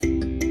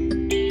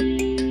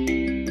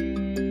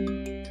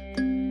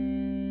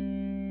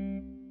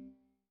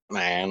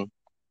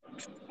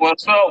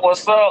What's up?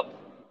 What's up?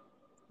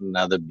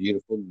 Another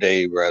beautiful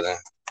day, brother.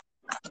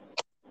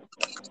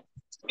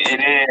 It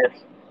is.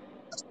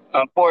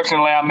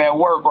 Unfortunately, I'm at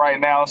work right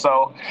now,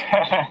 so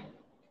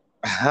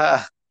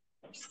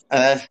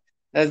that's,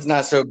 that's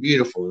not so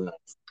beautiful.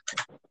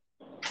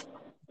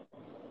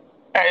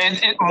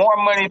 it's more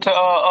money to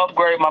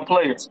upgrade my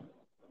players.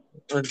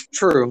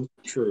 True,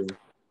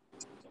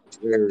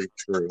 very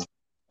true.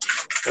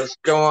 What's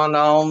going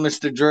on,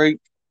 Mr. Drake?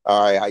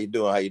 All right, how you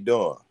doing? How you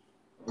doing?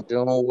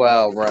 Doing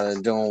well,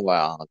 brother. Doing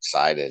well.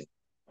 Excited.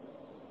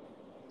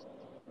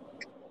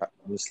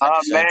 Just like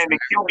Man, the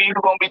QB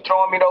gonna be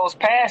throwing me those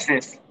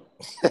passes.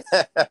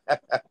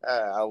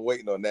 I'm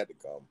waiting on that to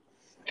come.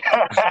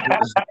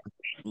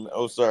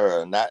 No,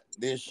 sir, not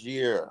this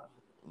year,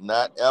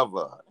 not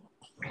ever.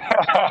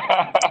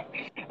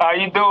 How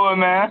you doing,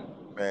 man?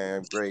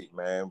 Man, great,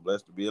 man.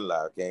 Blessed to be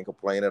alive. Can't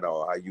complain at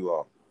all. How you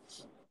are?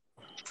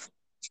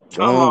 I'm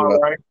doing all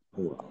right.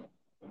 well.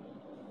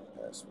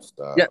 That's what's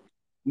Yeah, up.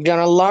 you're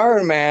gonna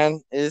learn,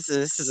 man. This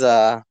is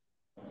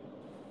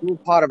you're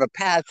part of a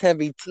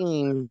pass-heavy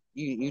team.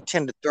 You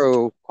tend to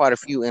throw quite a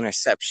few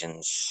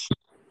interceptions.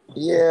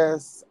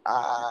 Yes,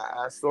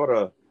 I sort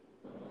of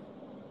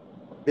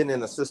been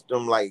in a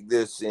system like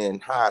this in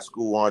high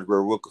school.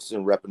 Andre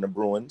Wilkerson repping the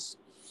Bruins,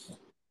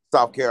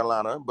 South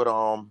Carolina. But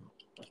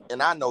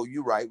and I know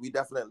you're right. We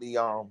definitely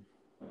throw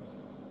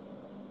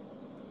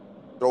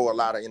a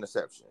lot of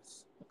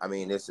interceptions. I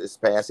mean, it's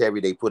pass heavy.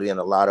 They put in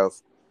a lot of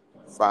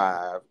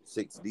 5,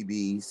 6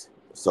 DBs.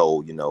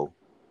 So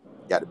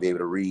got to be able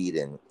to read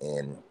and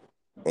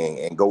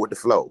go with the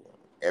flow.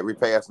 Every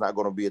pass not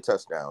going to be a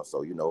touchdown.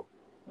 So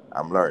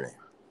I'm learning.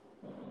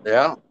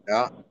 Yeah.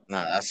 No,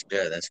 that's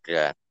good. That's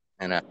good.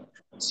 And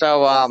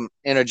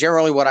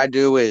generally what I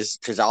do is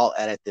because I'll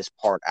edit this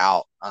part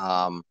out.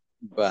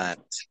 But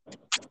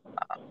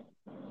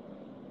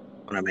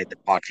when I make the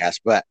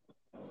podcast, but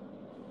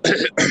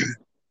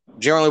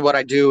generally what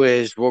I do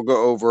is we'll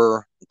go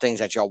over things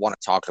that y'all want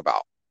to talk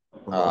about.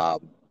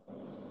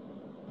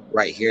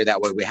 Right here. That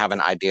way we have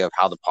an idea of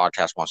how the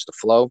podcast wants to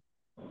flow.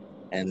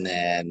 And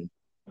then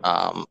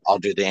I'll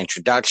do the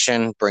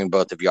introduction, bring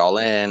both of y'all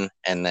in,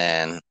 and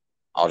then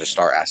I'll just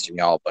start asking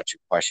y'all a bunch of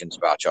questions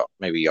about y'all,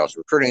 maybe y'all's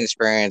recruiting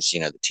experience,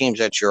 the teams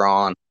that you're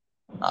on,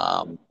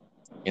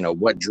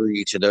 what drew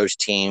you to those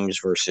teams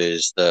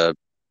versus the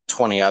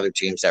 20 other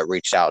teams that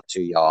reached out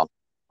to y'all,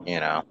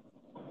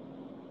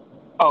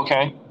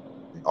 Okay.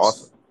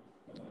 Awesome.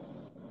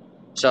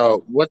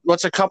 So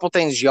what's a couple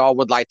things y'all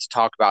would like to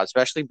talk about,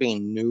 especially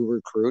being new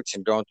recruits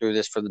and going through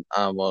this for the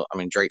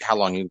Drake, how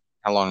long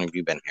have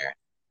you been here?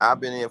 I've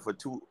been in for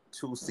two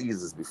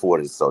seasons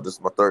before this, so this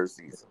is my third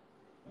season.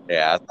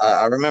 Yeah,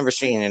 I remember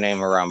seeing your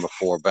name around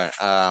before, but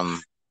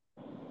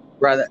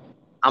brother,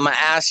 I'm gonna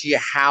ask you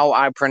how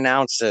I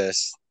pronounce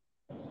this.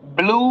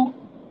 Blue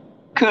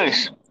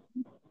Kush.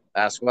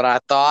 That's what I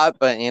thought,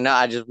 but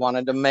I just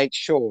wanted to make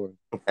sure.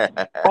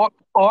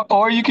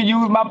 Or you can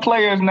use my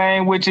player's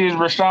name, which is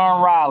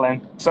Rashawn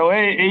Ryland. So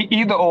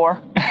either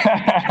or.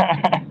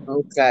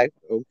 Okay.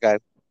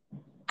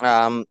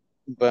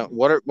 But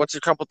what's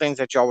a couple things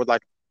that y'all would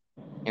like,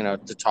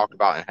 to talk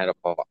about and head up?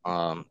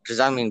 Because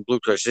Blue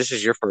Coach, this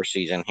is your first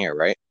season here,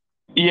 right?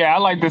 Yeah, I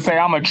like to say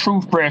I'm a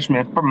true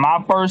freshman. For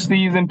my first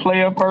season,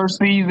 player first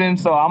season,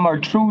 so I'm a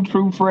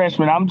true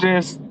freshman. I'm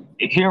just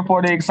here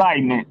for the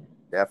excitement.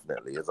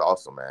 Definitely, it's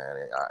awesome,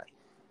 man.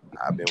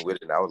 I've been with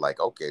it. And I was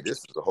like, okay, this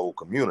is a whole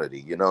community.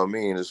 You know what I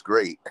mean? It's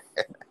great.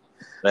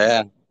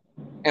 Yeah.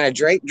 And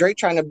Drake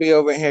trying to be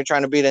over here,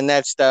 trying to be the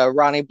next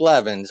Ronnie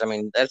Blevins.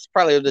 That's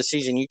probably the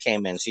season you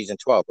came in, season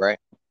 12, right?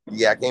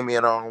 Yeah, I came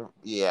in on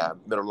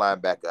middle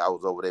linebacker. I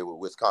was over there with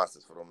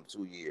Wisconsin for them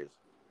 2 years.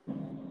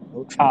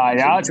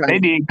 Yeah, they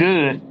did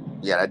good.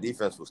 Yeah, that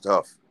defense was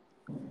tough.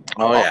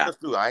 Oh yeah.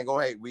 Too. I ain't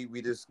gonna hate.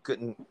 We just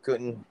couldn't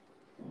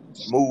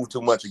move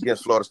too much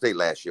against Florida State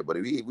last year, but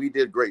we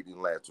did great in the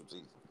last 2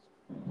 seasons.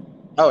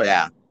 Oh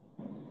yeah.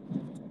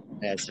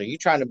 Yeah, so you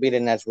trying to be the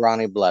next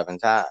Ronnie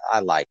Blevins. I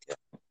like it.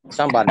 You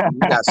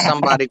got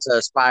somebody to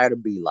aspire to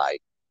be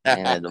like.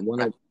 And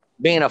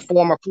being a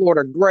former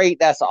Florida great,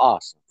 that's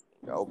awesome.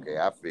 Okay,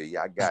 I feel you.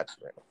 I got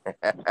you.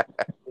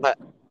 but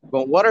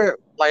what are,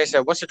 like I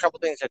said, what's a couple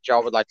things that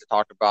y'all would like to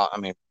talk about?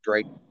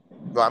 Drake.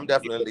 Well, I'm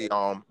definitely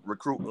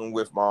recruiting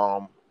with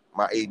my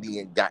AD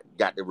and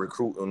got the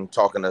recruiting,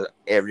 talking to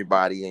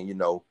everybody,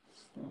 and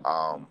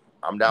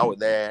I'm down with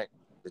that.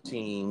 The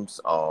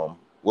teams,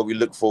 what we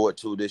look forward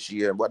to this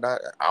year and whatnot.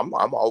 I'm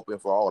open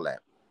for all that.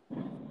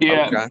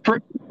 Yeah, okay.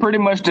 Pretty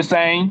much the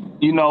same.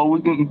 We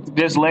can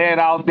just lay it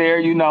out there.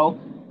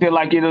 Feel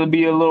like it'll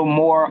be a little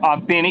more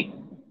authentic.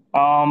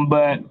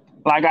 But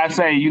like I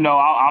say,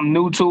 I'm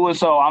new to it,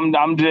 so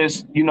I'm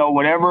just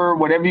whatever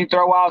you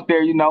throw out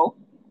there,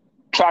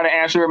 try to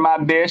answer it my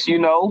best.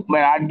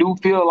 But I do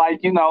feel like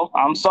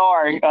I'm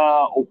sorry,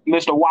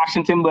 Mr.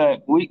 Washington,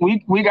 but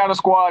we got a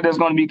squad that's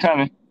going to be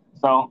coming.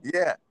 So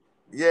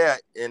yeah,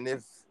 and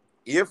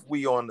if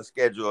we on the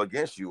schedule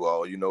against you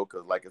all,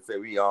 because like I said,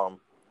 we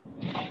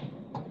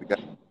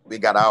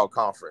got our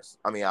conference.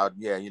 But we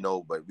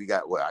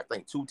got I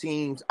think 2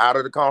 teams out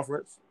of the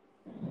conference.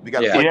 We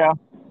got to play.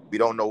 We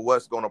don't know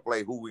what's going to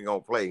play, who we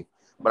going to play.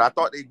 But I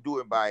thought they'd do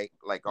it by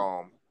like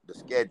the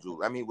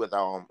schedule. I mean, with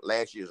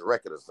last year's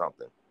record or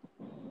something.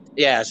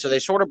 Yeah, so they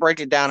sort of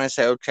break it down and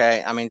say,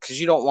 okay, I mean, because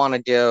you don't want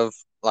to give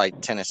like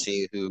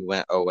Tennessee, who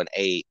went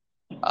 0-8,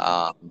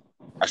 a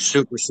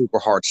super, super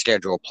hard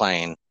schedule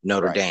playing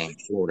Notre Dame,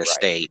 Florida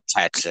State,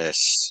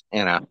 Texas,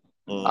 you know.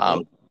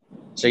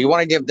 So you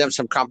want to give them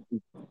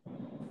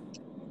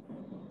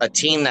a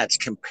team that's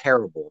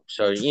comparable.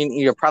 So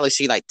you'll probably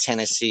see like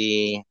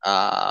Tennessee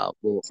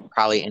will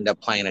probably end up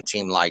playing a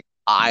team like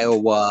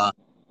Iowa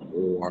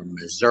or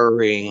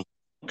Missouri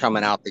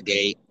coming out the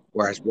gate.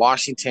 Whereas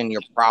Washington,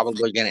 you're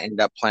probably going to end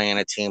up playing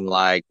a team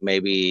like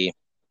maybe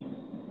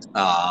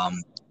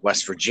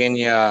West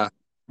Virginia,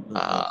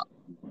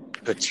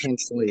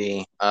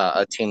 potentially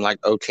a team like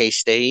OK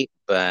State.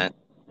 But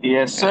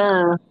yes,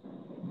 sir.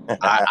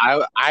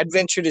 I'd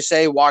venture to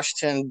say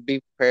Washington,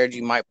 be prepared.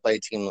 You might play a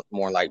team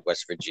more like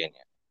West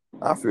Virginia.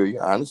 I feel you.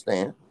 I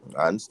understand.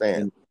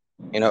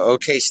 You know,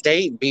 OK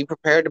State, be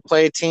prepared to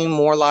play a team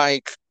more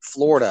like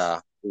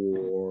Florida.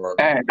 Or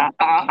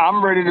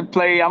I'm ready to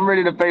play. I'm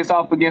ready to face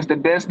off against the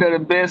best of the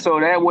best. So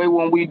that way,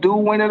 when we do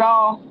win it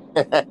all,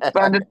 it's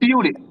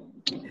undisputed.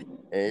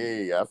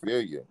 Hey, I feel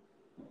you.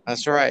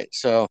 That's right.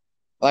 So,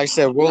 like I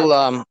said,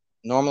 we'll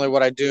normally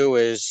what I do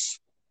is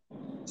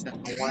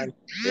my wife?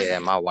 Yeah,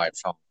 my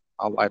wife's home.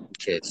 My wife and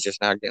kids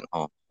just now getting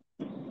home.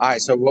 All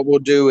right. So what we'll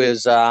do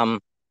is we'll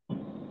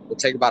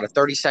take about a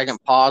 30-second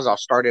pause. I'll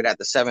start it at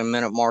the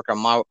 7-minute mark on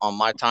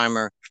my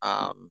timer.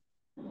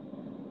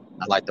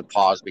 I like to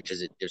pause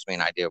because it gives me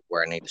an idea of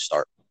where I need to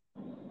start.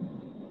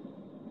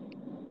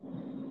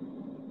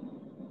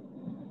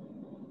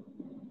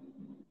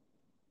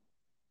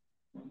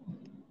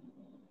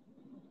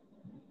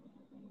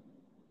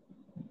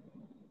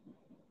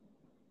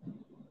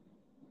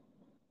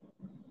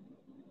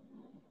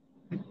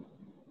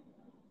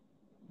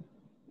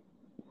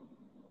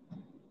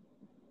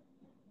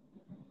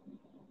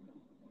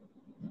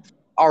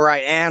 All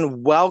right,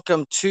 and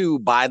welcome to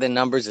By the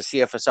Numbers, a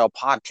CFSL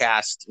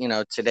podcast. You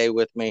know, today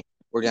with me,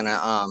 we're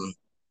gonna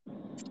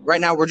right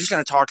now we're just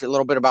gonna talk a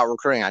little bit about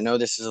recruiting. I know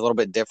this is a little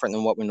bit different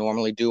than what we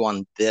normally do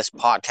on this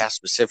podcast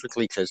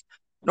specifically, because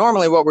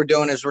normally what we're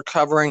doing is we're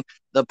covering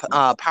the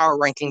power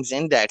rankings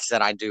index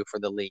that I do for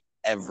the league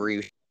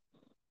every.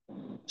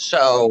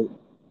 So,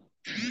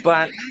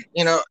 but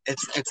you know,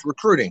 it's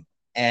recruiting,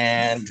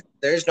 and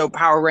there's no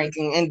power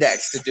ranking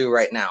index to do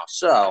right now.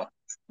 So.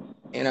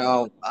 You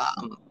know,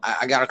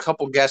 I got a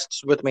couple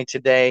guests with me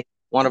today.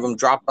 One of them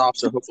dropped off,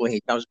 so hopefully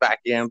he comes back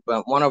in.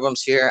 But one of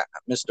them's here,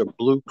 Mr.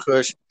 Blue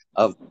Kush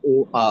of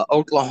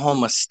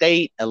Oklahoma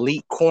State,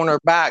 elite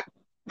cornerback.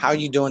 How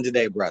you doing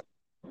today, brother?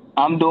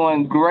 I'm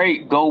doing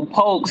great. Go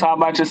Pokes. How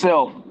about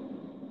yourself?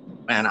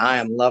 Man, I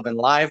am loving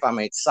life. I'm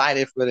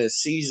excited for this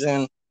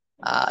season.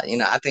 You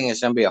know, I think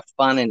it's going to be a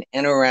fun and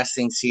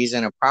interesting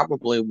season, and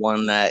probably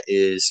one that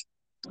is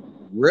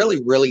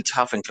really, really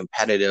tough and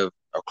competitive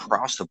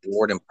across the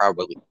board in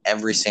probably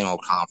every single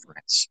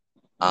conference.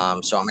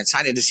 So I'm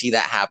excited to see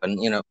that happen,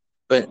 you know.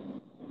 But,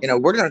 you know,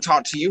 we're going to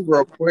talk to you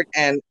real quick.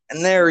 And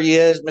there he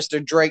is,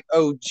 Mr. Drake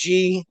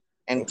OG,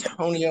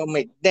 Antonio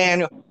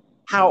McDaniel.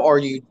 How are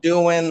you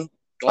doing?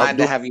 Glad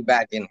to have you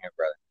back in here,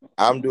 brother.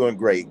 I'm doing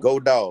great. Go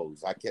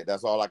Dogs.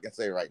 That's all I can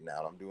say right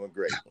now. I'm doing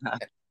great.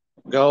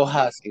 Go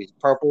Huskies.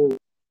 Purple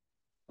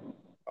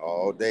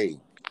all day.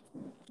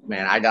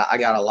 Man, I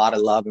got a lot of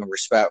love and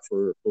respect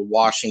for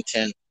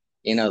Washington.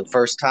 You know, the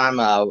first time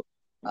I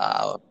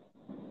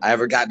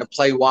ever got to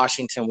play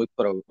Washington, we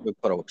put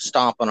a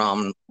stomping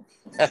on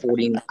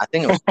 40. I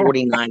think it was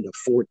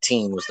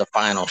 49-14 was the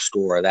final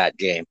score of that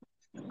game.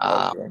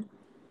 Okay.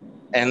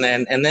 And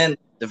then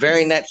the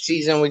very next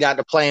season we got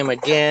to play them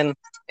again,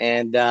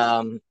 and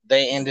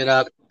they ended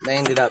up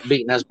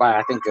beating us by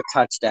I think a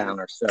touchdown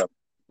or so.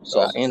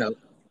 So you know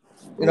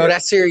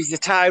that series is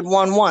tied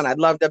 1-1. I'd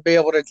love to be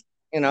able to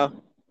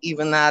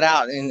even that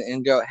out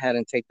and go ahead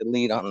and take the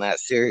lead on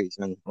that series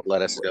and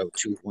let us go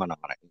 2-1 on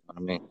it. You know what I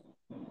mean?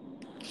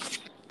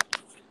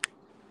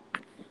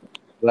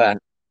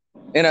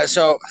 But,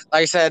 so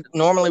like I said,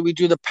 normally we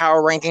do the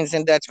power rankings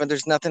index, but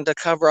there's nothing to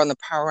cover on the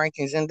power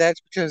rankings index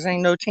because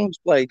ain't no teams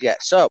played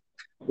yet. So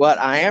what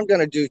I am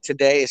going to do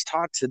today is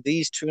talk to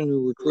these two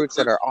new recruits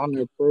that are on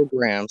their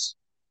programs.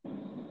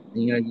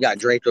 You got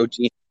Drake OG,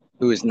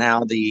 who is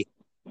now the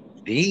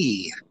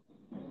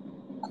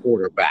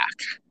quarterback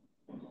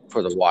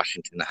for the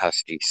Washington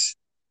Huskies.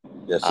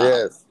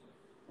 Yes.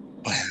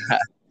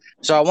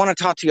 So I want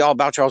to talk to y'all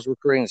about y'all's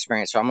recruiting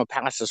experience. So I'm gonna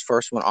pass this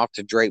first one off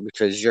to Drake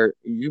because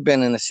you've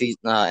been in the season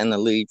in the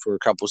league for a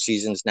couple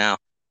seasons now.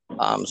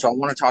 So I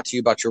want to talk to you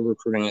about your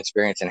recruiting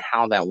experience and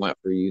how that went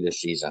for you this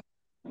season.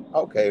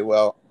 Okay,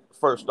 well,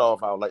 first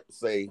off, I would like to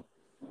say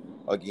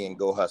again,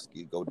 go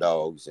Huskies, go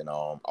Dogs, and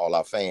all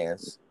our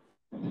fans.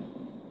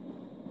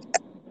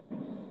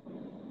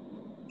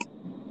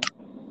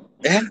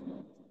 Yeah.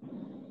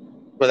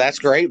 Well, that's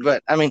great,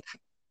 but I mean,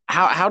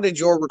 how did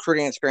your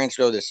recruiting experience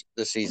go this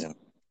season?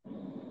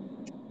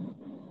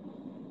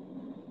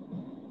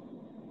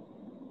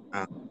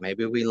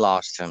 Maybe we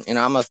lost him.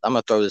 I'm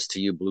gonna throw this to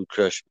you, Blue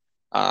Kush.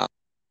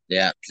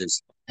 Yeah,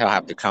 because he'll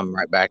have to come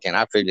right back in.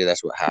 I figured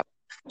that's what happened.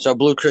 So,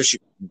 Blue Kush,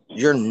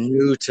 you're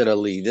new to the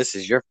league. This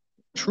is your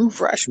true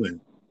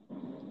freshman.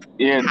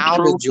 Yeah, How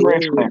true did your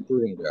freshman.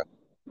 recruiting go?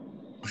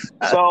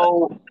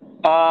 So,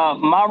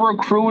 my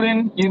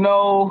recruiting,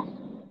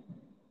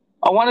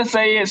 I want to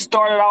say it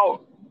started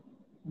out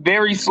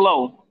very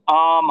slow.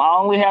 I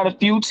only had a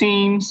few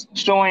teams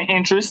showing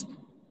interest,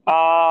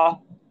 and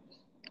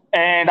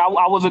I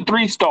was a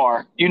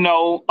 3-star,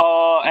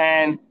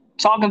 and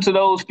talking to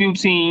those few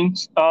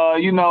teams,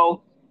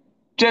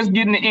 just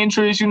getting the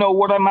interest,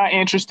 what am I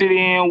interested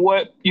in?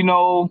 What,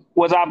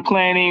 was I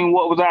planning?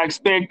 What was I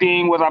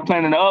expecting? Was I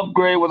planning to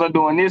upgrade? Was I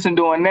doing this and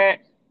doing that?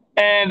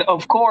 And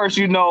of course,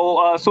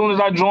 as soon as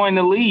I joined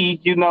the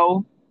league,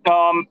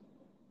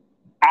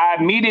 I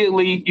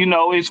immediately,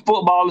 it's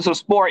football, it's a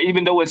sport,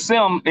 even though it's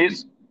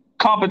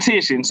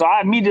competition. So I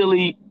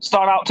immediately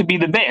start out to be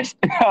the best.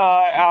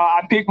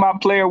 I picked my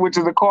player, which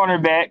is a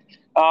cornerback,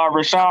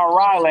 Rashawn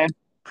Ryland,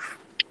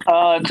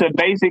 to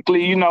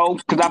basically,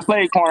 because I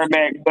played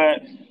cornerback,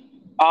 but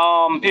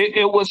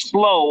it was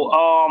slow.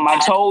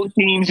 I told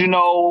teams,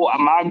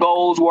 my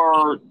goals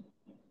were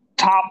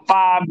top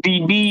 5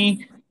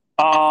 DB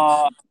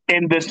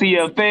in the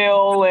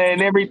CFL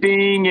and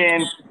everything,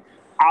 and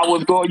I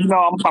was going,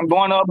 I'm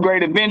going to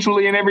upgrade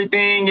eventually and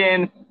everything,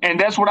 and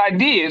that's what I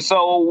did.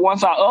 So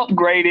once I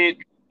upgraded,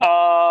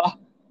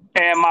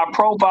 and my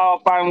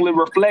profile finally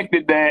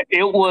reflected that,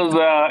 it was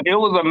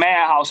a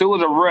madhouse. It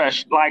was a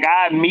rush. Like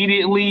I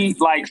immediately,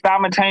 like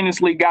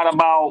simultaneously, got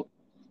about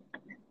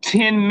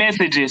 10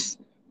 messages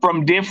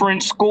from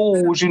different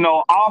schools,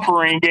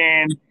 offering,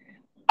 and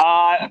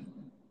uh,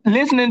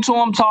 listening to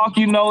them talk,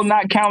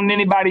 not counting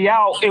anybody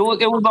out, it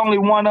was only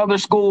one other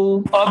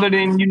school other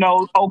than,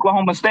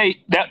 Oklahoma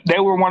State, that they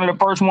were one of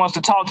the first ones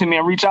to talk to me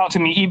and reach out to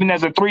me, even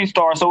as a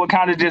 3-star. So it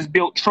kind of just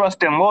built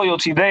trust and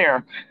loyalty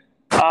there.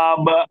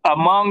 But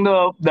among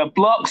the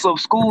flux of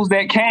schools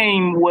that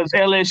came was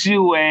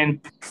LSU, and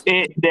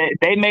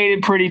they made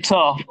it pretty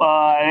tough.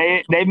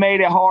 They made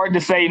it hard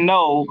to say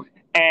no,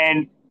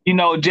 and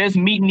just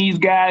meeting these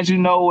guys,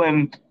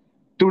 and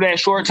through that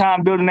short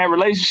time building that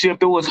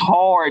relationship, it was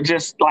hard,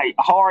 just like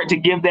hard to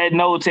give that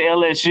no to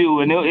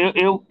LSU,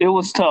 and it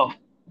was tough.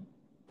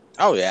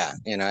 Oh yeah,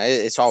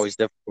 it's always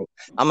difficult.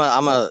 I'm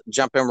gonna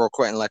jump in real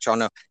quick and let y'all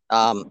know.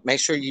 Make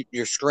sure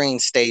your screen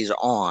stays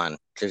on,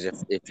 because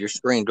if your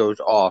screen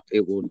goes off,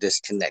 it will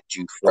disconnect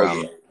you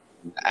from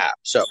the app.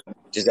 So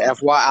just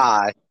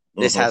FYI,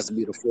 this has to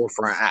be the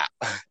forefront app.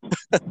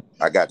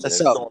 I got you. It's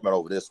storming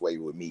over this way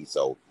with me,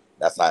 so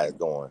that's how it's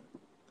going.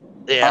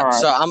 Yeah. Right.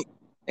 So I'm.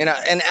 And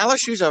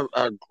LSU's a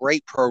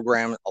great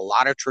program, a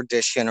lot of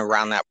tradition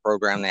around that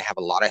program. They have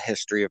a lot of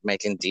history of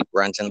making deep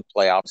runs in the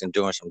playoffs and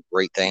doing some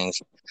great things.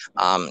 It's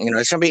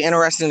going to be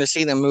interesting to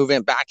see them move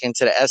back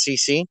into the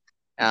SEC.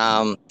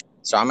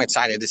 So I'm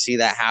excited to see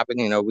that happen.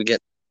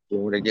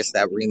 Florida gets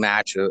that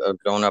rematch of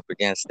going up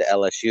against the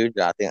LSU.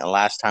 I think the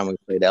last time we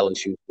played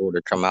LSU,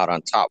 Florida come out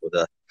on top with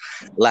a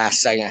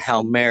last-second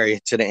Hail Mary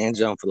to the end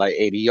zone for like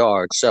 80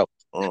 yards. So,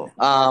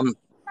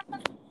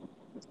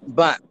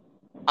 but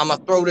I'm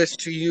gonna throw this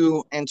to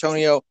you,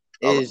 Antonio.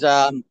 Is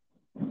how'd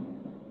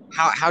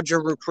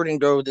your recruiting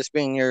go? This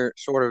being your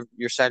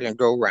second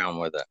go round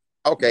with it.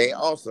 Okay,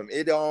 awesome.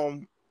 It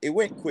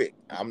went quick.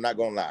 I'm not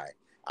gonna lie.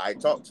 I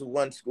talked to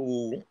one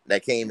school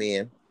that came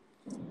in,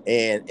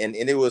 and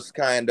it was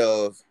kind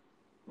of,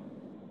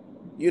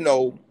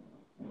 that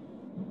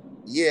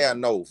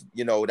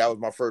was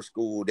my first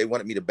school. They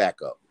wanted me to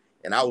back up,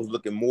 and I was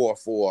looking more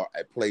for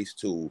a place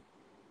to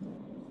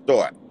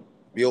start,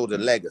 build a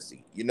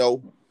legacy,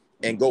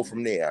 and go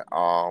from there.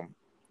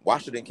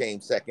 Washington came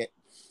second.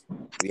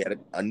 We had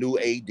a new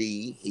AD.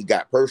 He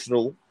got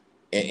personal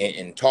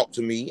and talked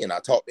to me, and I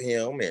talked to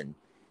him, and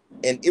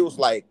it was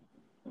like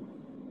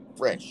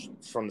fresh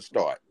from the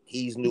start.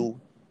 He's new.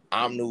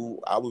 I'm new.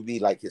 I would be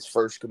like his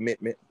first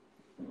commitment,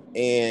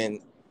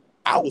 and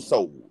I was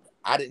sold.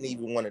 I didn't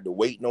even want to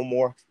wait no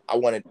more. I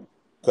wanted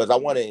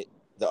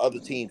the other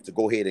teams to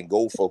go ahead and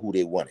go for who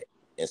they wanted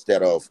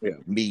instead of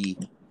me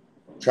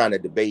trying to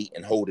debate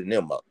and holding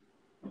them up.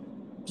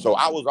 So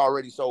I was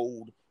already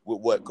sold with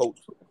what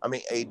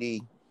AD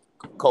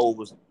Cole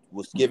was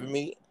giving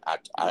me.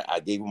 I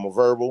gave him a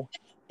verbal,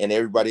 and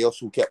everybody else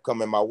who kept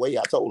coming my way,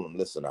 I told them,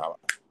 listen, I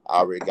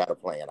already got a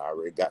plan. I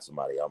already got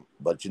somebody.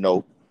 But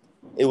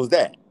it was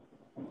that.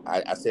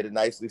 I said it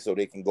nicely so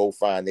they can go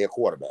find their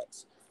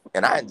quarterbacks.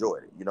 And I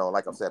enjoyed it.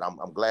 Like I said,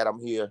 I'm glad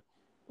I'm here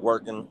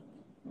working,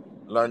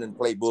 learning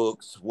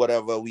playbooks,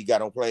 whatever we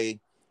got on play,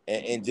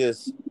 and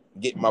just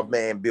getting my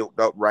man built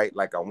up right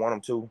like I want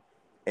him to.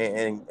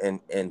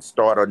 And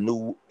start a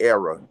new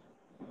era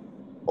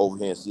over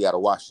here in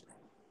Seattle, Washington.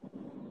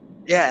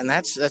 Yeah, and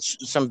that's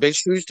some big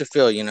shoes to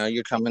fill.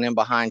 You're coming in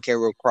behind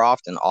Cairo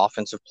Croft, an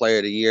Offensive Player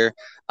of the Year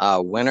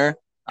winner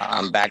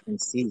back in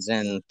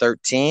season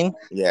 13.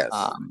 Yes.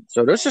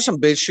 So those are some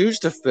big shoes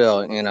to fill.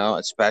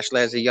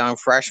 Especially as a young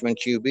freshman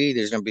QB,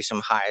 there's going to be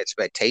some high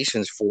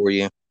expectations for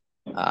you.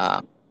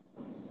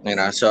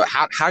 So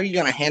how are you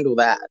going to handle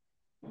that?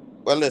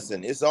 Well,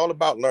 listen, it's all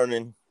about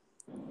learning,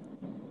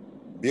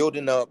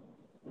 building up,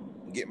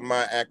 getting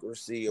my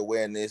accuracy,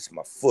 awareness,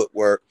 my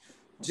footwork,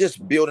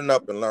 just building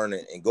up and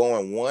learning and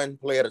going one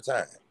play at a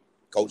time.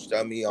 Coach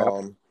tell me,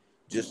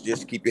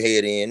 just keep your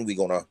head in. We're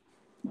gonna,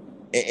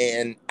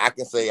 and I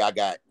can say I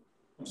got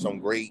some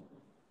great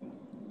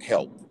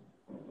help.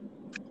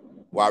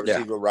 Wide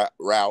receiver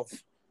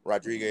Ralph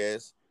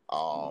Rodriguez,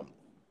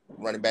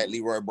 running back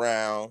Leroy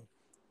Brown.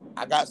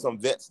 I got some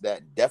vets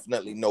that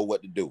definitely know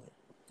what to do,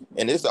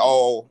 and it's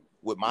all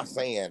with my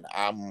saying.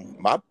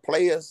 My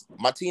players,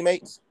 my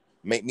teammates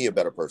make me a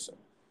better person.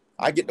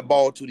 I get the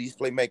ball to these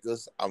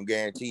playmakers, I'm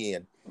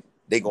guaranteeing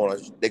they're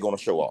gonna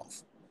show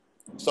off.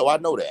 So I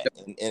know that,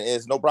 and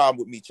there's no problem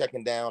with me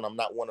checking down. I'm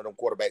not one of them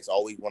quarterbacks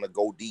always want to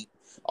go deep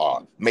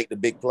or make the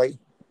big play.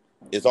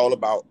 It's all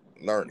about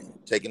learning,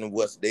 taking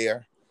what's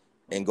there,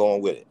 and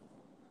going with it.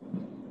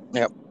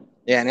 Yep.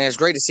 Yeah, and it's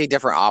great to see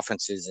different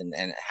offenses and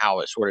how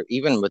it sort of,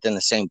 even within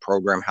the same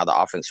program, how the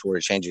offense sort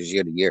of changes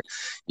year to year.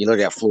 You look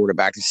at Florida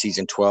back to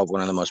season 12,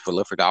 one of the most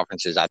prolific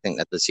offenses I think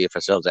that the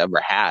CFSL's ever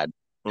had.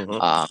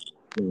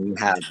 You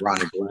had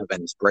Ronnie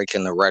Blevins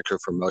breaking the record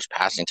for most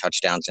passing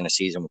touchdowns in a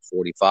season with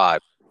 45.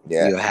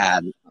 Yeah. You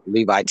had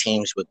Levi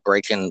Teams with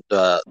breaking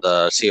the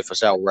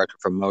CFSL record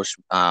for most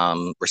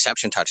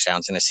reception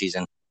touchdowns in a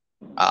season,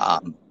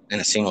 in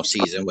a single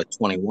season with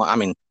 21. I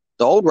mean,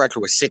 the old record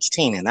was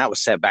 16, and that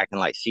was set back in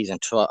like season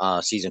 2,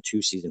 season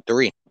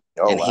 3.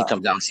 And he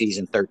comes out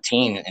season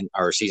 13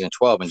 or season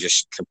 12 and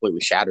just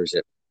completely shatters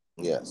it.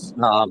 Yes.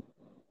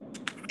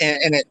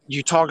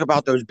 You talk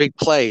about those big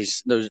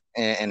plays,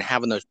 and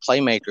having those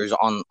playmakers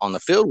on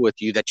the field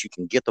with you that you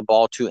can get the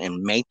ball to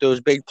and make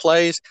those big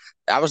plays.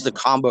 That was the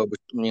combo,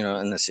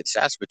 and the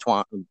success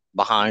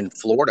behind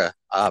Florida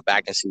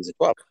back in season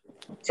 12.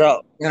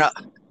 So,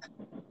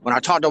 when I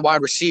talked to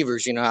wide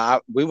receivers,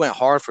 we went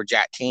hard for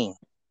Jack King.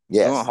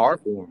 Yes. We went hard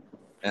for him.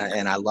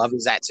 And I love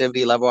his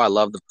activity level. I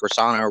love the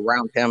persona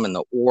around him and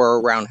the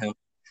aura around him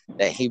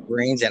that he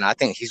brings. And I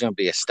think he's going to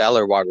be a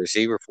stellar wide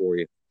receiver for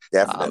you.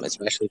 Definitely.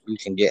 Especially if you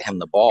can get him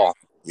the ball.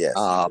 Yes.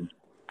 And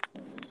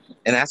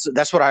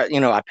that's what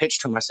I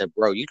pitched to him. I said,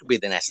 bro, you could be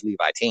the next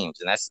Levi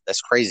Teams. And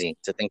that's crazy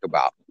to think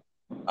about.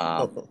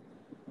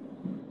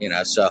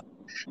 So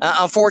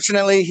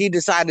unfortunately he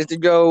decided to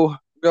go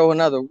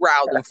another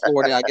route in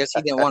Florida. I guess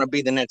he didn't want to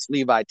be the next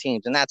Levi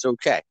Teams, and that's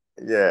okay.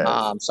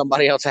 Yeah.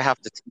 Somebody else will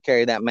have to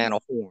carry that mantle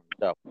for him.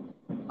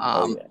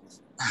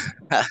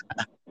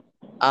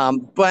 So,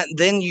 but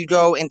then you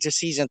go into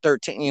season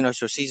 13,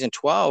 so season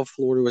 12,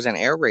 Florida was an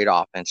air raid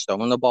offense,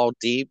 throwing the ball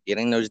deep,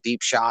 getting those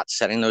deep shots,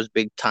 setting those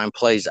big time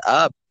plays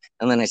up.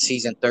 And then in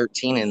season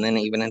 13, and then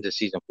even into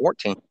season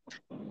 14,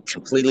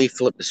 completely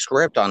flipped the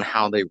script on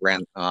how they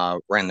ran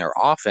their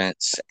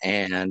offense,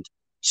 and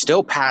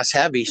still pass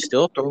heavy,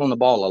 still throwing the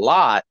ball a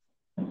lot.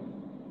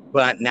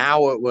 But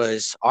now it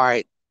was, all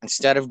right,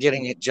 instead of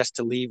getting it just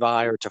to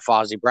Levi or to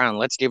Fozzie Brown,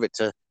 let's give it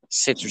to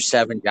 6 or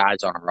 7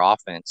 guys on our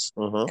offense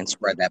and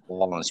spread that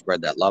ball and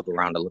spread that love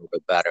around a little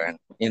bit better.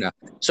 And,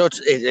 so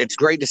it's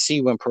great to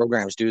see when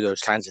programs do those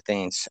kinds of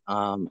things,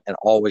 and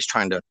always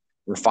trying to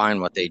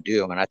refine what they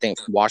do. And I think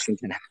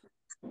Washington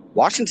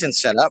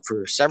set up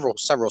for several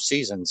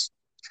seasons.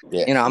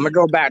 Yeah. I'm going to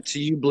go back to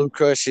you, Blue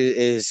Kush,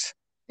 you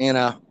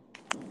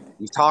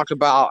talked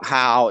about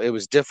how it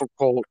was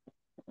difficult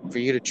for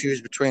you to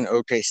choose between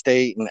OK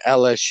State and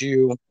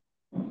LSU.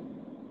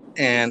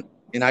 And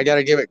I got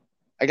to give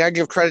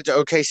credit to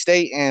OK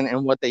State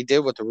and what they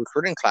did with the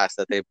recruiting class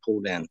that they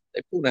pulled in.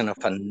 They pulled in a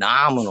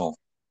phenomenal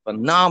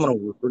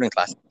recruiting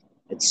class,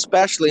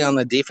 especially on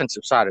the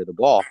defensive side of the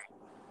ball.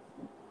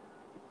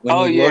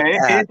 Go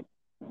ahead.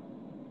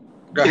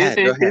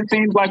 It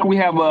seems like we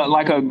have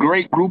a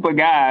great group of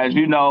guys.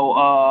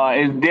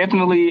 It's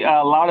definitely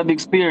a lot of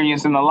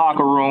experience in the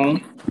locker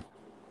room.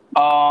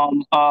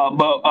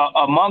 But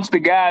amongst the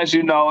guys,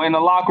 in the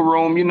locker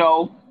room,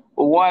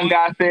 one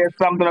guy said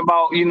something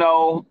about,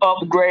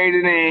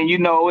 upgrading, and,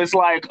 it's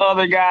like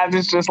other guys,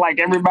 it's just like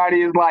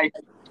everybody is like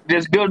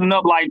just building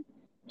up. Like,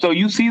 so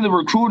you see the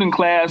recruiting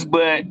class,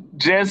 but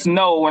just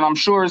know, and I'm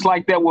sure it's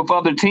like that with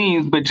other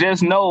teams, but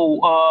just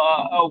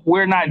know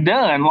we're not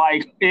done.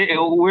 Like,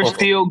 we're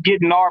still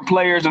getting our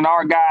players and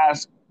our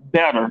guys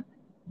better.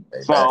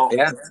 So,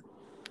 yeah.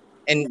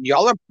 And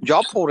y'all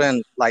pulled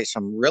in like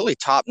some really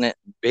top net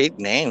big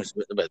names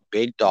with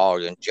Big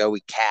Dog and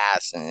Joey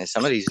Cass and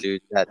some of these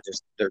dudes that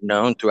they're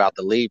known throughout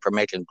the league for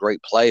making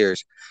great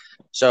players.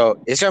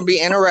 So it's going to be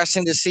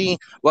interesting to see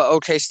what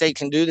OK State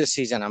can do this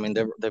season. I mean,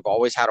 they've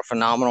always had a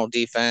phenomenal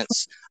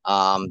defense.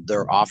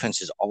 Their offense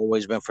has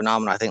always been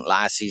phenomenal. I think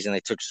last season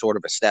they took sort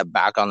of a step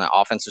back on the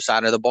offensive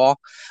side of the ball.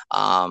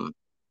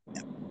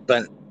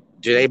 But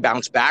do they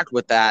bounce back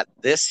with that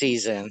this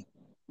season?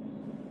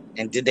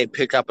 And did they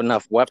pick up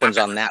enough weapons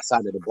on that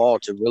side of the ball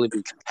to really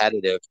be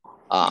competitive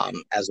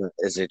as an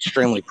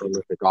extremely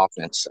prolific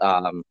offense?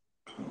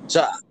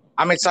 So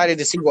I'm excited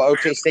to see what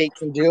OK State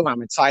can do.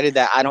 I'm excited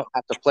that I don't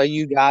have to play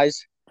you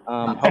guys,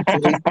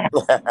 hopefully.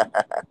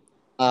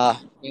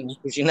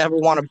 Because you never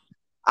want to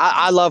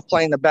I love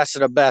playing the best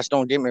of the best.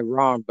 Don't get me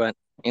wrong, but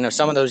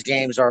some of those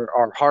games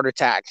are heart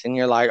attacks, and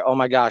you're like, oh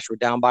my gosh, we're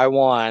down by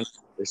 1.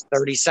 There's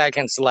 30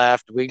 seconds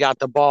left. We got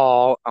the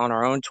ball on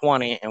our own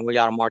 20, and we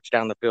got to march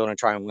down the field and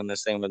try and win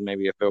this thing with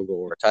maybe a field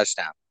goal or a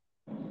touchdown.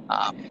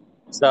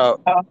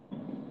 So,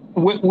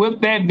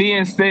 with that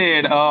being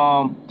said,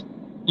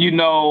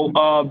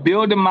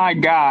 building my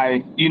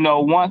guy,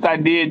 once I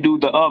did do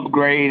the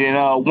upgrade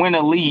and win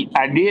elite,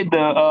 I did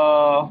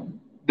the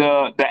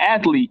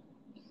athlete.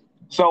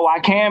 So I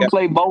can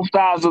play both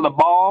sides of the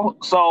ball.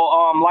 So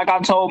like I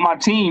told my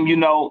team,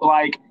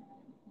 like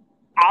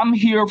I'm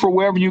here for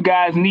wherever you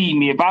guys need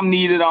me. If I'm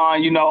needed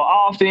on,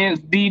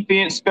 offense,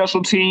 defense,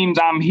 special teams,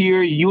 I'm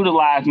here.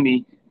 Utilize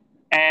me.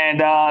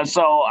 And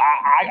so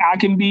I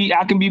can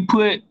be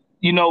put,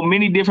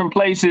 many different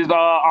places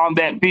on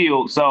that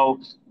field.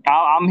 So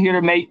I'm here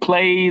to make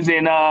plays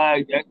and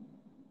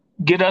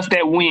get us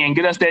that win,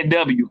 get us that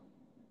W.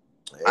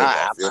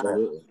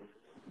 Absolutely.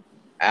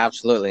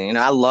 Absolutely.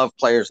 I love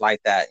players like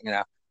that,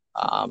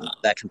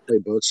 that can play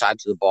both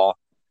sides of the ball.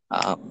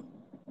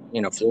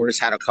 Florida's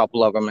had a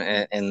couple of them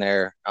in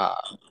there,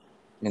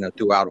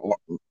 throughout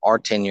our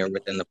tenure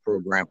within the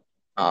program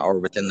or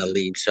within the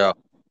league. So,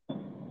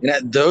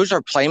 those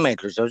are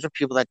playmakers. Those are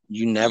people that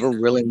you never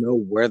really know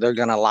where they're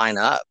going to line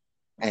up.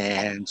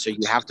 And so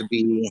you have to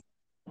be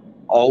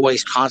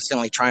always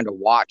constantly trying to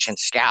watch and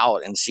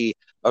scout and see,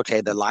 okay,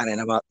 they're lining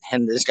them up,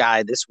 and this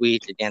guy this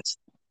week against,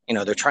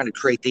 they're trying to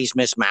create these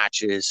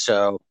mismatches.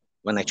 So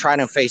when they try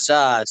to face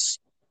us,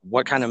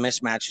 what kind of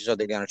mismatches are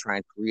they going to try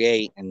and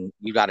create? And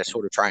you got to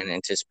sort of try and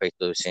anticipate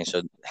those things.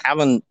 So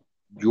having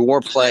your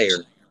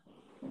player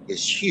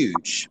is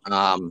huge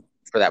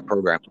for that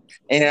program.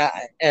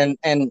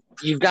 And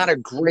you've got a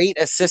great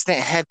assistant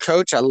head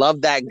coach. I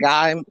love that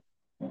guy.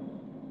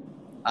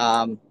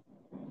 In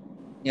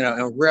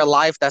real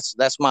life, that's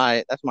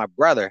my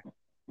brother.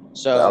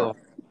 So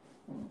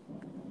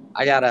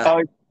I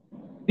gotta.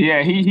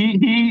 Yeah,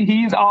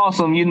 he's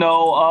awesome.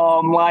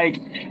 Like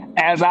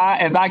as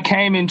I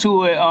came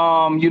into it,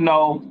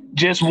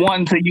 just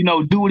wanting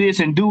to do this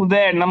and do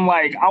that, and I'm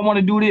like, I want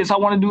to do this, I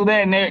want to do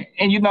that,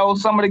 and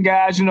some of the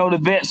guys, the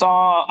vets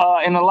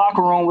on in the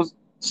locker room was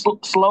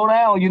slow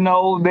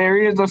down. There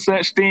is a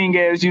such thing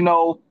as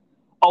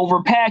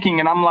overpacking,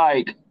 and I'm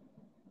like,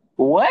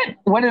 what is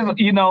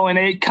and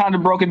they kind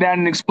of broke it down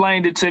and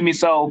explained it to me.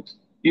 So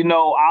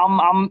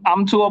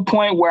I'm to a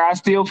point where I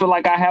still feel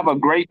like I have a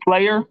great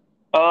player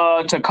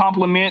to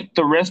complement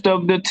the rest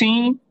of the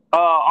team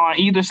on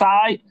either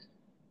side.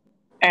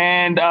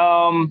 And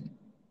I'm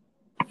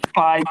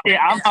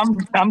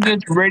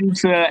just ready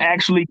to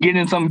actually get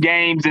in some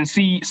games and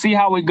see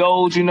how it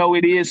goes.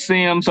 It is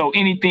sim, so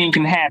anything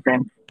can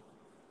happen.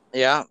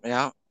 Yeah.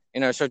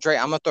 So Dre,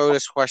 I'm gonna throw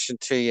this question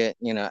to you.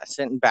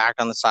 Sitting back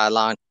on the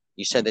sideline,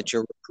 you said that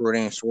your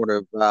recruiting sort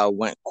of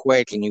went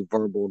quick and you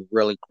verbaled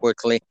really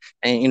quickly.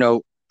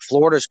 And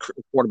Florida's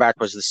quarterback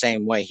was the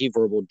same way. He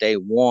verbaled day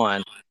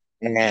one.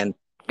 And,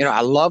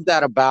 I love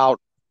that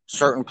about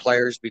certain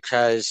players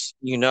because,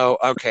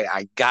 okay,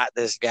 I got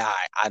this guy.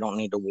 I don't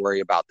need to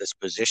worry about this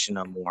position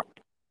no more.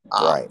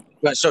 Right.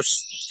 But so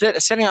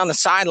sitting on the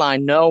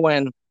sideline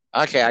knowing,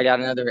 okay, I got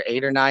another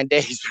 8 or 9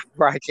 days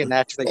before I can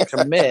actually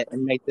commit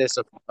and make this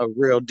a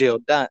real deal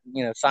done,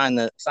 sign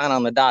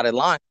on the dotted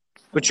line.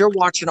 But you're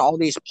watching all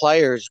these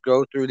players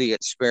go through the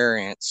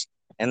experience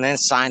and then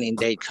signing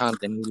date comes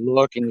and you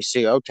look and you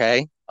see,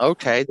 okay,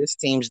 this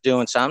team's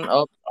doing something.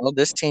 Oh,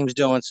 this team's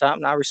doing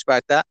something. I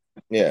respect that.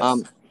 Yeah.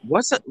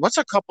 What's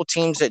a couple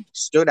teams that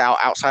stood out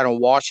outside of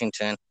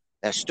Washington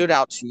that stood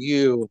out to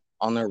you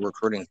on their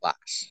recruiting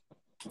class?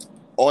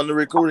 On the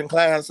recruiting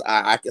class,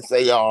 I can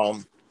say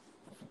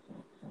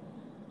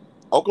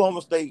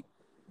Oklahoma State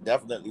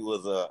definitely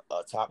was a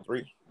top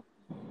 3.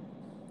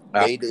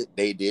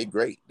 They did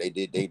great.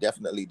 They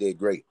definitely did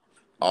great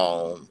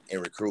in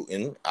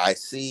recruiting. I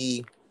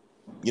see,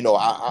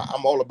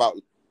 I'm all about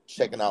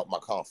checking out my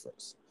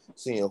conference,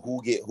 seeing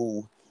who get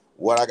who,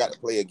 what I got to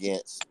play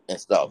against and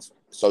stuff.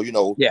 So,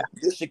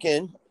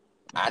 Michigan,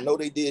 I know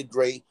they did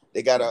great.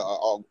 They got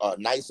a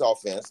nice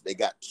offense. They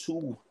got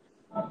 2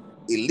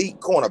 elite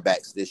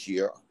cornerbacks this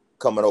year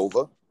coming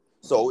over.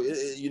 So,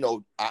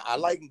 I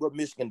like what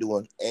Michigan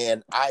doing.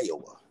 And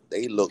Iowa,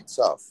 they look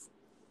tough.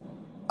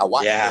 I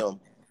watched them,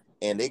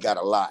 and they got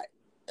a lot.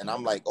 And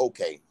I'm like,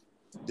 okay,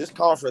 this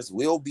conference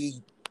will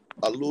be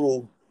a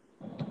little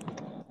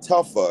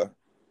tougher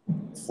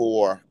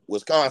for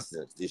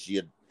Wisconsin this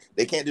year.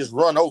 They can't just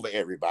run over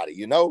everybody,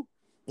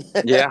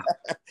 Yeah.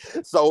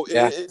 So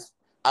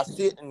I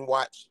sit and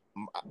watch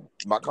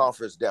my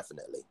conference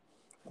definitely.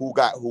 Who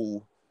got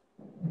who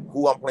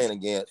I'm playing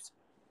against,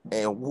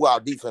 and who our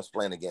defense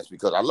playing against,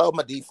 because I love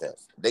my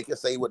defense. They can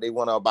say what they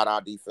want about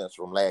our defense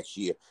from last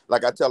year.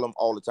 Like I tell them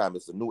all the time,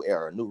 it's a new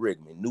era, new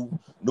Rigby,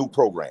 new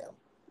program.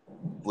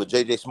 With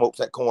JJ Smokes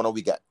at corner,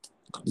 we got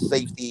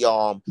safety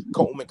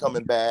Coleman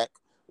coming back.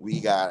 We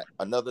got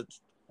another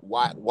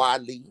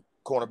Wadley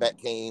cornerback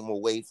came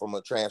away from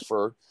a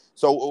transfer.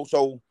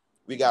 So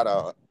we got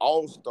a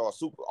all-star,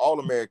 super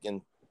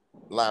all-American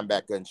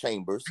linebacker in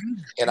Chambers,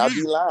 and our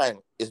D line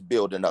is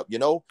building up.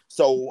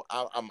 So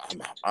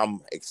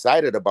I'm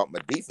excited about my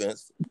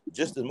defense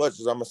just as much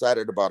as I'm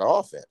excited about our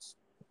offense.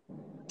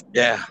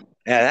 Yeah,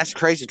 that's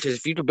crazy because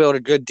if you can build a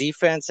good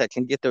defense that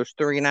can get those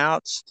 3 and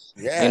outs,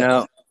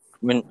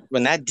 when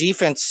that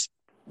defense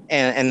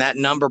and that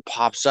number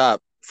pops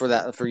up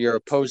for your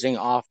opposing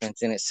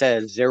offense and it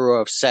says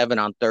 0 of 7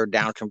 on third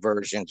down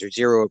conversions or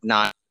 0 of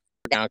 9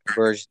 down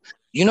conversions,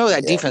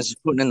 that defense is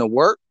putting in the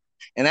work,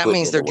 and that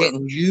means they're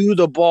getting you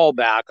the ball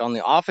back on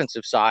the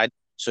offensive side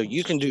so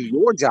you can do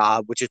your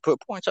job, which is put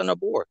points on the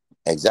board.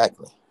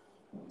 Exactly.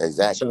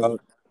 So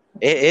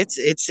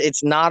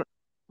it's not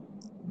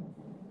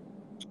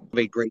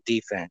a great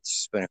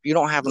defense, but if you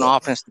don't have an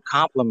offense to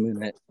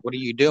complement it, what are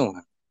you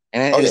doing?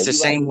 And it's the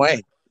same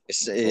way.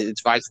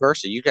 It's vice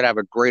versa. You could have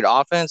a great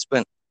offense,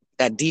 but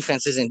that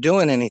defense isn't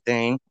doing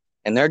anything,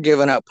 and they're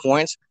giving up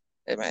points.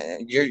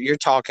 You're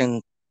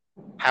talking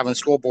having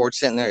scoreboard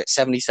sitting there at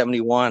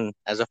 70-71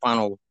 as a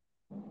final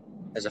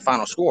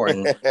score.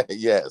 And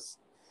yes,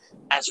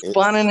 as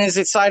fun and as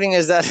exciting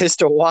as that is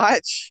to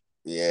watch.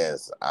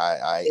 Yes,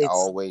 I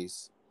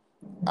always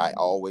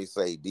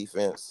say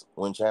defense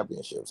win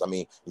championships. I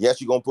mean,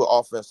 yes, you're gonna put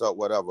offense up,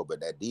 whatever,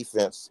 but that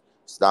defense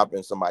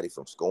stopping somebody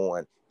from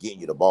scoring, getting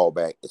you the ball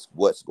back, is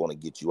what's going to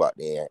get you out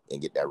there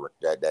and get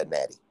that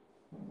natty.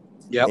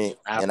 Yep,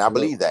 and I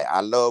believe that.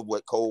 I love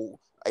what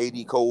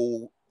AD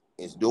Cole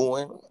is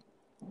doing.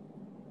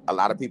 A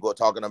lot of people are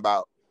talking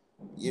about,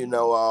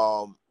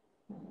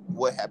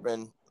 what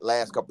happened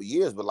last couple of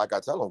years, but like I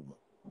tell them,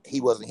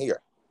 he wasn't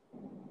here.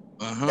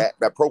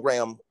 That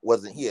program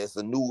wasn't here. It's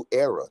a new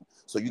era,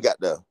 so you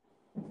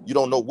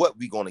don't know what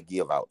we're going to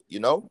give out.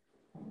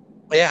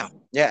 Yeah,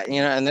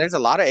 and there's a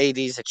lot of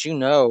ADs that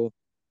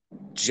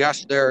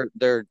just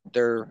the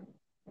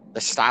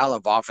style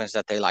of offense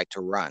that they like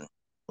to run.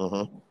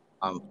 Well,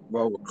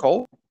 with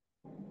Cole,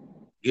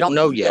 you don't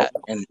know yet,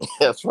 and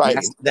that's right.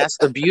 That's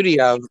the beauty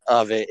of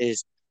it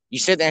is you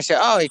sit there and say,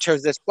 oh, he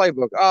chose this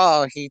playbook.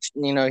 Oh, he's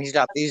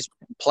got these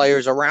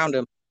players around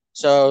him,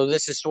 so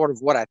this is sort of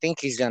what I think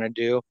he's going to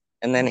do,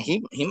 and then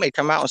he may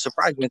come out and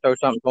surprise me and throw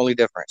something totally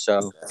different.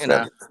 So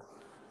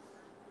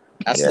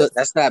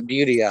that's that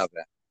beauty of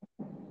it.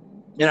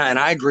 And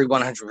I agree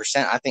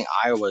 100%. I think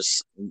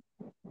Iowa's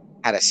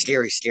had a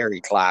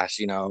scary class.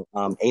 8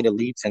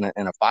 elites and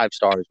a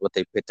 5-star is what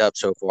they picked up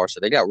so far.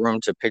 So they got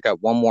room to pick up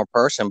one more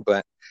person,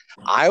 but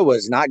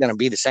Iowa's not going to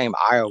be the same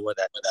Iowa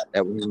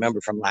that we remember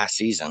from last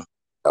season.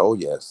 Oh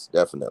yes,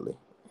 definitely.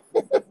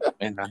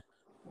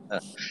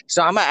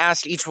 So I'm gonna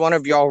ask each one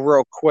of y'all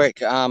real quick.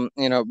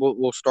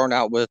 We'll start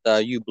out with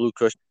you, Blue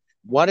Kush.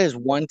 What is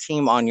one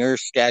team on your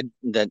schedule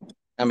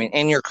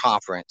in your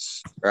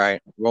conference, right?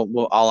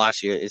 I'll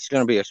ask you. It's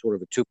going to be a sort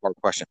of a 2-part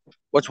question.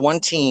 What's one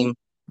team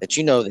that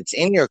that's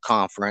in your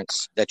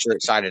conference that you're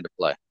excited to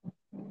play?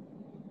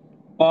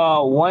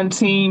 One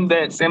team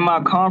that's in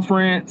my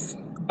conference,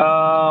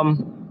 I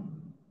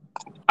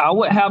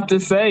would have to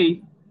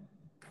say,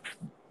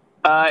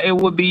 it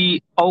would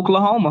be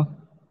Oklahoma.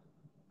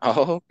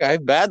 Oh, okay,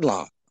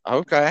 Bedlam.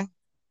 Okay,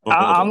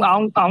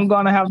 I'm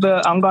gonna have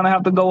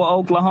to go with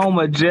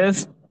Oklahoma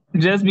just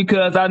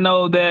because I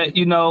know that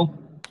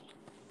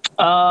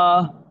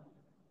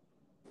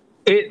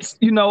it's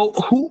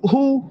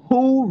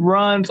who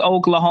runs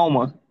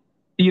Oklahoma,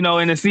 in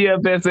the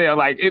CFSL.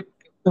 Like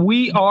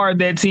we are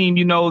that team,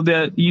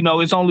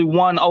 it's only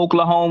one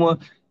Oklahoma.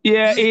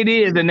 Yeah, it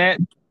is,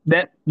 and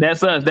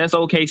that's us. That's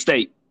OK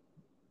State.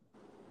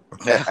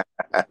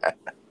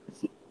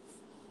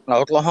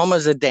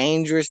 Oklahoma's a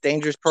dangerous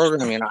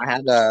program. I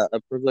had a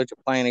privilege of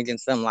playing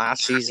against them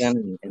last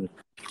season, and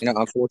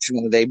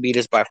unfortunately they beat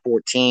us by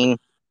 14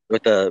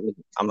 with I'm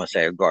gonna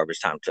say a garbage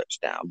time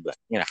touchdown, but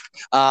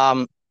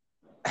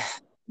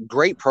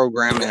great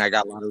program, and I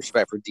got a lot of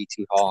respect for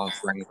DT Hall and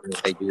for anything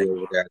that they do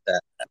over there at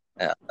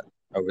that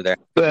over there.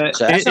 But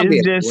so that's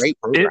great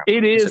program.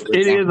 It is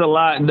a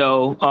lot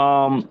though.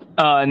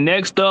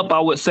 Next up, I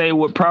would say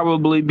would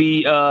probably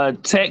be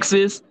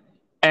Texas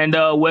and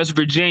West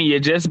Virginia,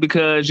 just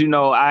because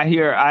I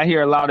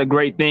hear a lot of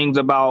great things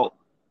about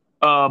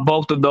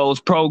both of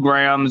those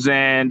programs,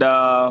 and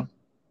I'm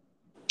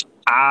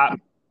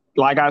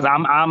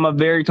a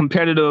very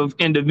competitive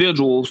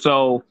individual,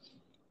 so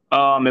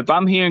if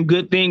I'm hearing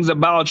good things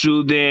about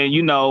you, then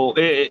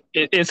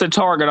it's a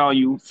target on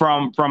you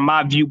from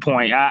my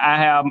viewpoint. I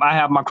have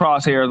my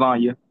crosshairs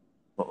on you.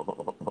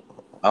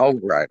 All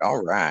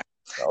right.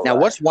 Now,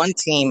 what's one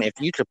team, if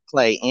you could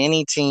play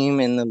any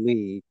team in the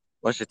league,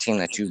 what's the team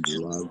that you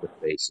love to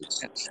face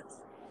against?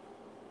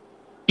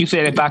 You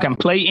said if I can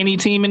play any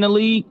team in the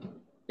league?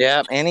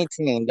 Yeah, any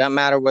team. Doesn't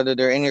matter whether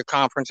they're in your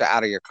conference or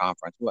out of your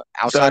conference.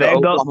 Outside of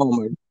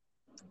Oklahoma.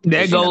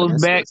 That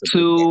goes back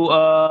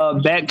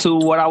to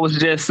what I was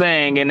just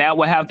saying, and that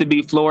would have to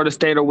be Florida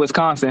State or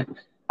Wisconsin.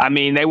 I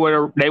mean, they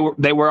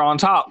were on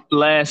top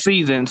last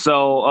season,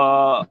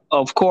 so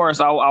of course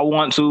I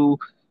want to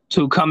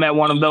come at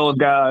one of those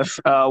guys,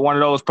 one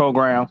of those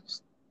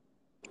programs.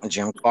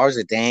 Jim Clark's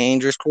a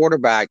dangerous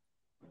quarterback.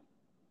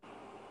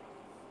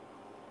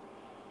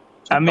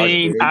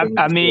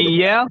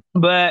 Yeah,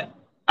 but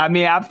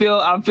I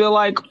feel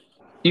like,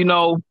 you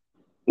know,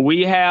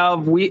 we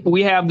have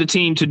the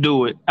team to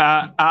do it.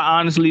 I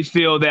honestly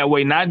feel that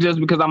way, not just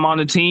because I'm on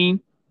the team.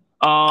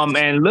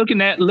 And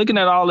looking at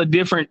all the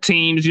different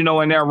teams, you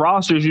know, and their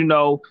rosters, you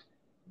know,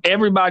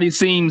 everybody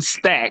seems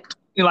stacked.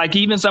 Like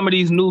even some of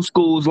these new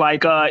schools,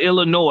 like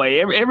Illinois,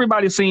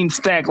 everybody seems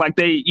stacked. Like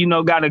they, you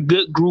know, got a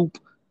good group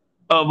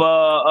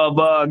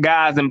of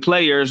guys and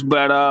players.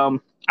 But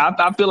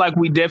I feel like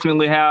we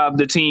definitely have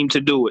the team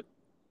to do it.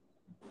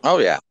 Oh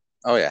yeah,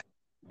 and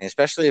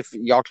especially if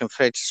y'all can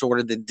fix sort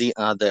of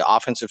the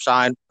offensive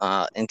side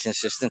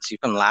inconsistency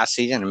from last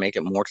season and make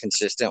it more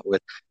consistent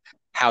with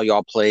how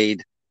y'all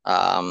played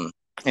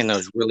in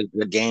those really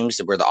good games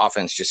where the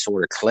offense just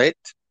sort of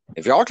clicked.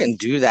 If y'all can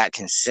do that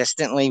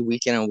consistently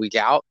week in and week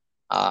out,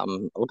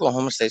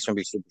 Oklahoma State's gonna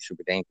be super,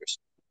 super dangerous.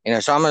 You know,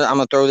 so I'm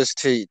gonna throw this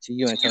to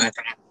you, Antonio.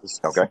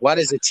 Okay. What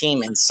is a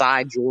team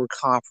inside your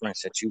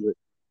conference that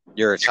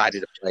you're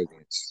excited to play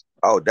against?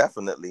 Oh,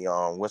 definitely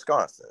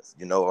Wisconsin.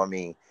 You know, I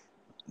mean,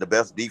 the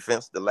best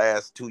defense the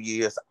last 2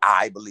 years,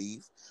 I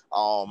believe.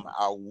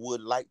 I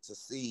would like to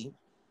see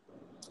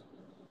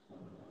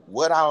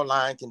what our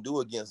line can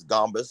do against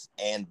Gombas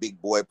and Big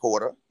Boy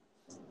Porter.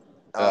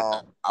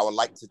 I would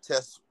like to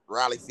test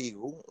Riley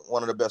Fiegel,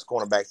 one of the best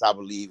cornerbacks I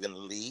believe in the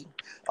league.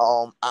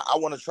 I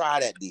want to try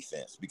that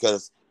defense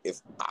because if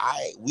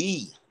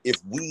we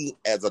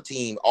as a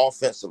team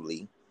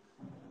offensively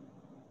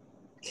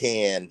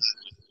can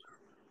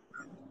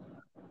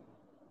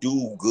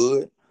do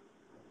good,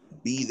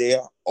 be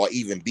there, or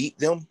even beat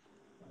them,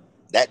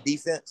 that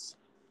defense,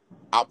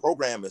 our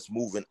program is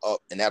moving up,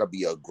 and that'll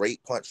be a great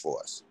punch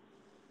for us.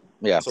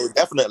 Yeah. So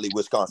definitely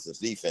Wisconsin's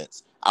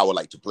defense, I would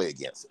like to play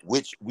against,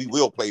 which we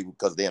will play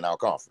because they're in our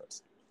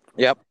conference.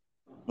 Yep.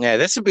 Yeah,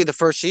 this would be the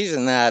first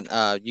season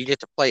that you get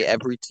to play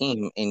every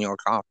team in your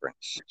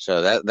conference.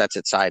 So that's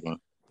exciting.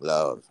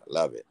 Love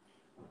it.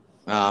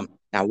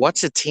 Now,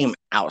 what's a team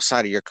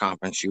outside of your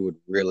conference you would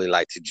really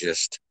like to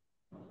just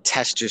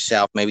test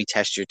yourself, maybe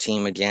test your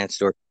team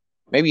against, or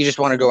maybe you just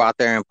want to go out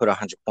there and put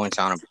 100 points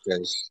on them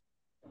because.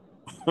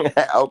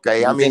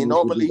 Okay, I mean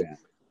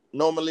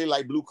normally,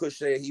 like Blue Kush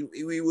said,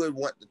 we would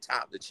want to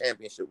top the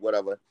championship,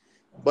 whatever.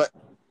 But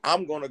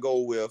I'm gonna go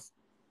with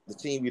the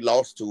team we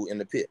lost to in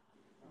the pit.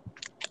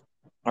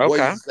 Okay.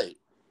 Boise State.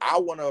 I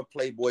want to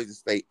play Boise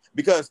State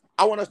because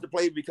I want us to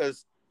play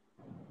because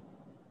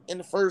in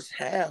the first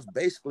half,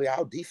 basically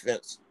our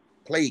defense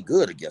played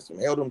good against them,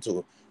 held them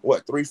to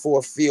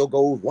 3-4 field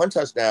goals, 1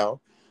 touchdown.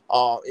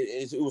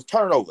 It was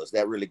turnovers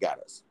that really got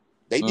us.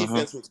 Their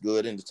defense was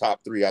good in the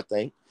top 3, I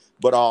think.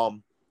 But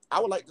I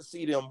would like to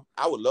see them.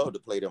 I would love to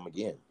play them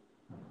again.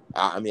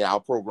 I mean,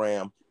 our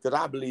program, because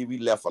I believe we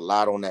left a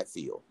lot on that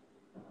field.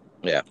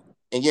 Yeah.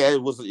 And yeah,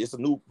 it's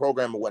a new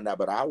program and whatnot,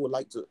 but I would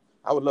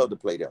love to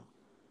play them.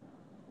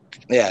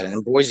 Yeah,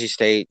 and Boise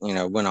State, you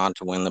know, went on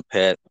to win the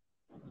pit.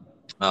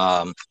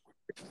 And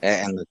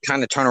the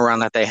kind of turnaround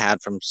that they had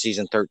from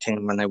season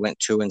 13 when they went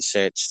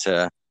 2-6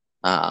 to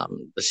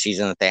the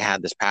season that they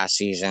had this past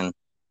season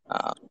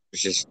was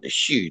just a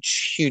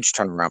huge, huge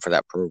turnaround for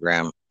that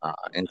program.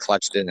 And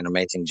Clutch did an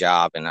amazing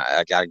job, and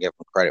I got to give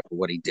him credit for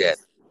what he did.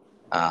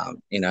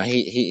 You know,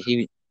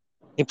 he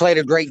played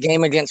a great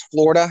game against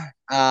Florida,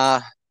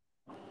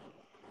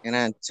 and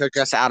then took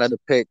us out of the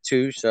pit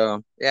too.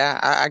 So yeah,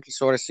 I can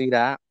sort of see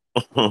that.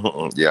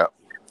 Yeah.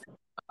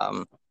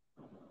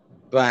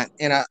 But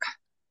you know,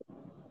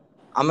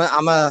 I'm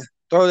gonna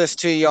throw this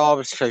to y'all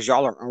because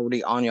y'all are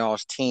already on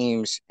y'all's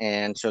teams,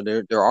 and so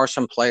there are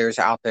some players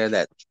out there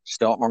that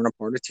still aren't a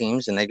part of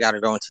teams, and they got to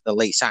go into the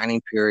late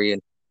signing period,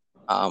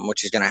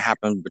 which is going to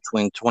happen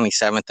between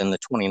 27th and the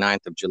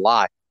 29th of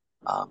July,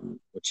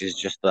 which is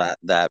just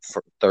that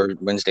third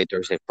Wednesday,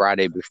 Thursday,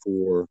 Friday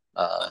before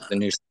the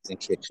new season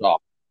kicks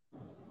off.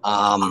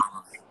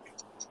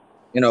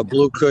 You know,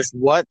 Blue Kush,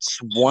 what's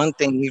one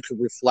thing you could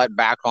reflect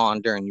back on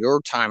during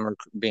your time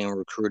being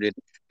recruited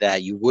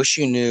that you wish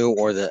you knew,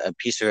 or a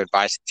piece of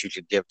advice that you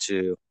could give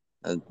to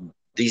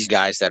these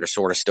guys that are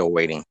sort of still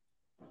waiting?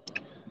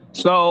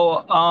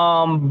 So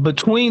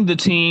between the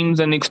teams,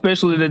 and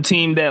especially the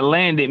team that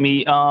landed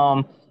me,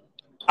 I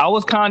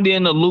was kind of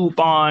in the loop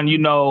on, you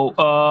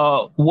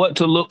know, what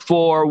to look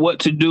for, what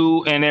to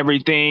do, and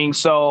everything.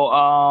 So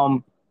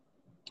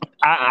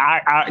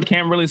I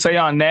can't really say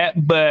on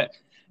that, but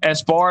as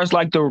far as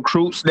like the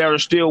recruits that are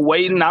still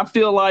waiting, I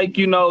feel like,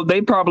 you know, they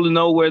probably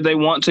know where they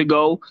want to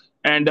go.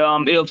 And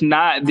if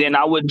not, then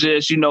I would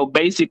just, you know,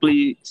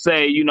 basically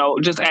say, you know,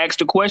 just ask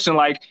the question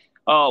like,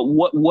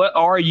 what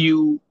are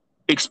you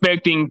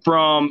expecting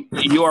from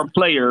your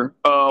player?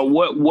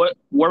 What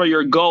are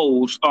your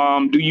goals?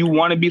 Do you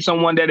want to be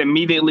someone that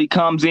immediately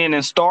comes in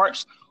and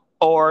starts?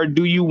 Or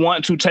do you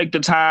want to take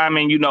the time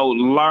and, you know,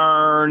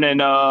 learn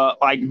and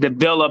like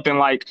develop and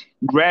like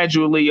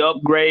gradually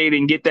upgrade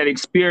and get that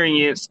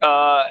experience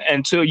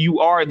until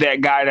you are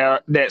that guy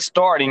that's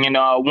starting? And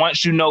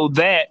once you know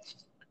that,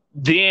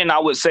 then I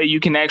would say you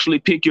can actually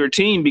pick your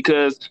team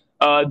because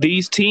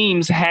these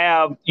teams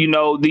have, you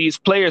know, these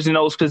players in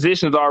those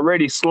positions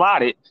already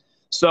slotted.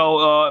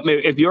 So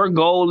if your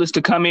goal is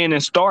to come in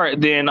and start,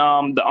 then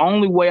the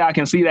only way I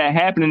can see that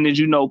happening is,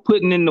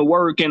 putting in the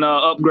work and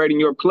upgrading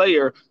your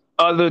player.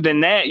 Other than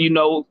that,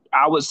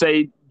 I would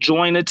say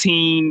join a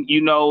team,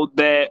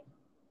 that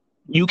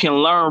you can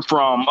learn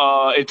from.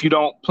 If you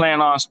don't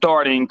plan on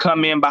starting,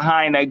 come in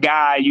behind a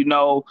guy,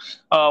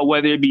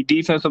 whether it be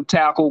defensive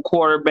tackle,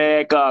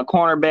 quarterback,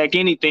 cornerback,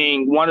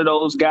 anything, one of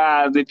those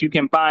guys. If you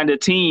can find a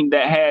team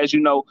that has,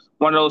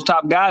 one of those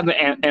top guys,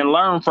 and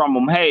learn from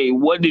them. Hey,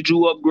 what did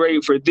you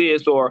upgrade for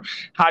this? Or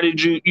how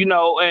did you,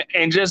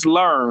 and just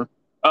learn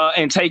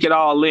and take it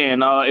all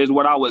in is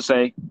what I would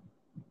say.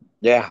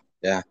 Yeah,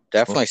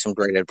 definitely some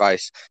great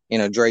advice.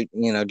 Drake,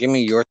 give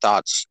me your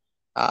thoughts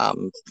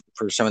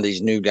for some of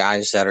these new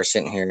guys that are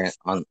sitting here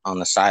on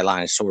the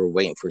sidelines, sort of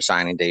waiting for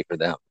signing day for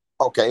them.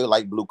 Okay,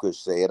 like Blue Kush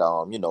said,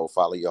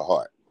 follow your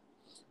heart.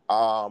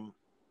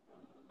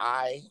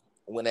 I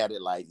went at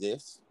it like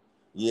this.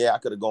 Yeah, I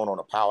could have gone on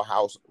a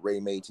powerhouse,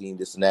 ready-made team,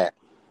 this and that,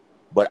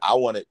 but I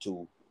wanted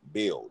to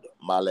build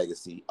my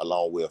legacy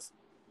along with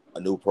a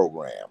new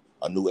program,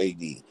 a new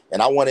AD,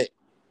 and I wanted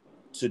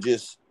to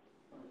just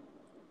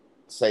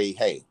say,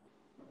 hey,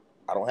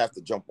 I don't have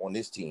to jump on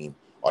this team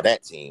or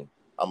that team.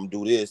 I'm gonna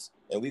do this,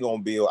 and we're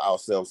gonna build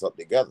ourselves up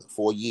together.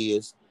 4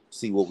 years,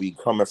 see what we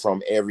coming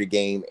from every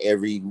game,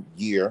 every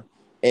year,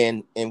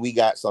 and we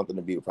got something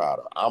to be proud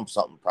of. I'm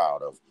something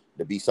proud of,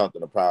 to be something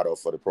to proud of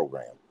for the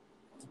program.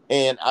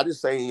 And I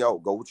just say,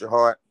 go with your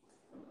heart.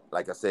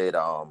 Like I said,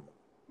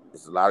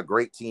 there's a lot of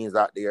great teams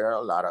out there,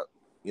 a lot of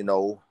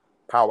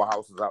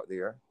powerhouses out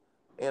there,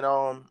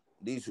 and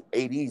these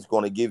ADs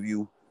gonna give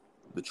you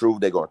the truth.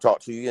 They're gonna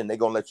talk to you, and they're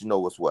gonna let you know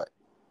what's what.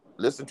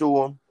 Listen to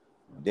them,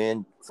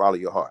 then follow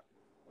your heart.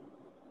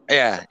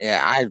 Yeah,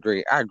 I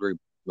agree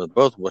with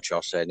both of what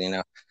y'all said.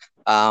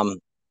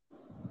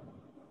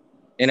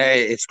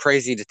 It's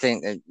crazy to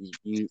think that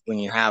when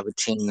you have a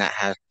team that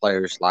has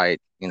players like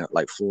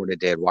Florida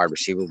did, wide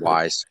receiver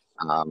wise,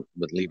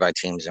 with Levi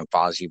Teams and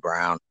Fozzie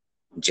Brown,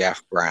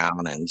 Jeff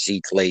Brown, and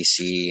Zeke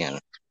Lacy, and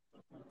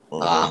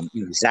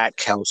Zach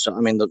Kelso. I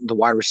mean, the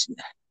wide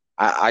receiver.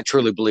 I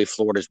truly believe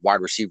Florida's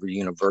wide receiver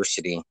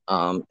university,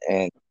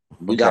 and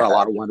we got a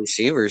lot of wide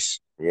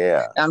receivers.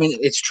 Yeah, I mean,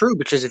 it's true,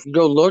 because if you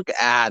go look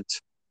at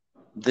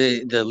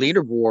the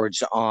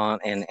leaderboards on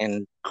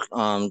and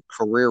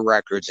career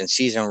records and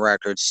season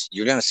records,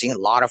 you're going to see a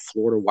lot of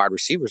Florida wide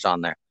receivers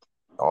on there.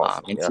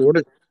 Awesome.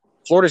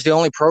 Florida's the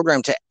only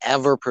program to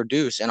ever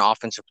produce an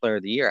offensive player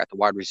of the year at the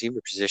wide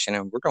receiver position,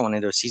 and we're going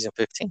into season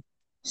 15.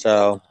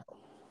 So,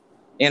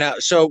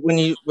 so when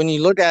you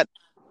look at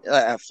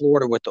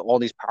Florida with all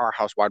these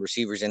powerhouse wide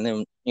receivers, and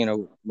then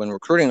when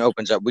recruiting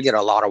opens up, we get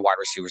a lot of wide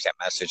receivers that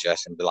message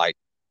us and be like,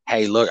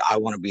 "Hey, look, I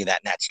want to be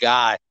that next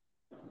guy."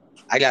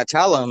 I gotta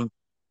tell them,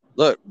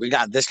 look, we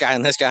got this guy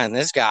and this guy and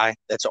this guy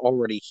that's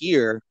already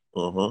here.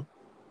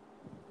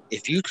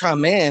 If you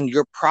come in,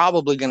 you're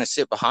probably going to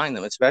sit behind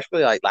them,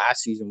 especially like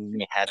last season when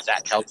we had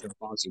Zach Kelso and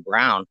Fozzie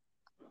Brown.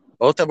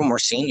 Both of them were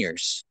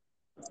seniors.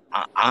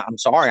 I'm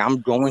sorry,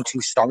 I'm going to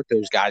start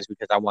those guys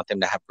because I want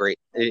them to have great,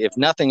 if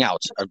nothing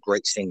else, a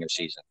great senior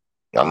season.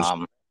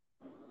 But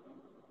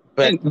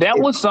that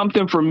was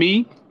something for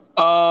me,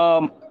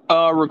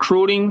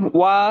 recruiting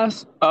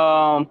wise,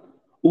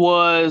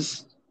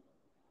 was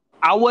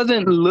I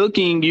wasn't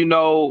looking,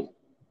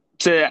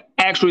 to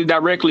actually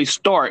directly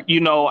start.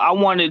 I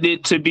wanted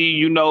it to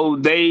be,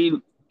 they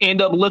end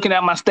up looking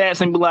at my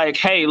stats and be like,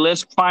 hey,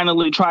 let's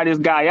finally try this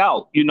guy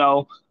out.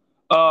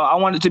 I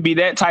want it to be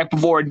that type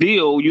of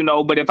ordeal,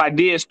 but if I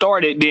did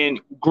start it,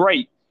 then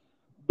great.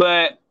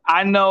 But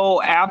I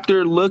know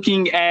after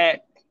looking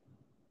at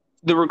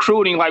the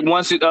recruiting, like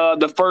once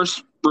the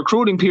first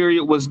recruiting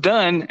period was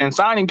done and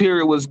signing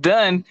period was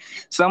done,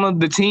 some of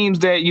the teams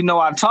that,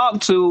 I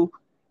talked to,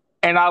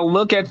 and I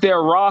look at their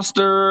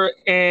roster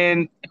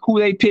and who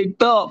they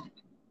picked up,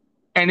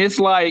 and it's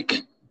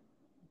like,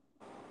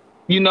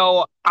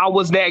 I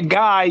was that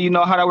guy,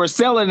 how they were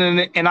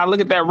selling, and I look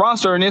at that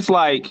roster, and it's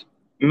like,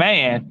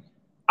 man,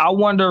 I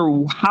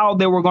wonder how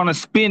they were going to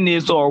spin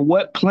this, or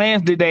what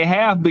plans did they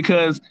have,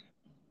 because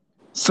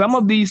some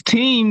of these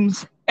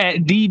teams at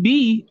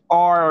DB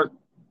are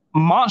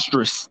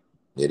monstrous.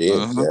 It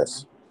is,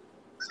 yes.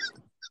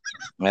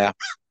 Yeah,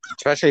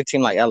 especially a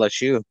team like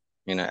LSU.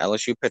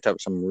 LSU picked up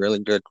some really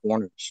good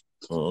corners.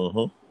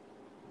 No,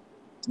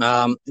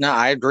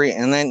 I agree.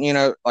 And then,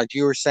 like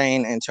you were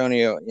saying,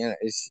 Antonio,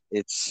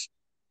 it's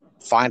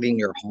finding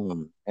your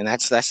home. And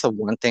that's the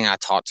one thing I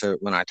taught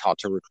when I talk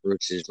to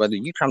recruits is whether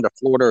you come to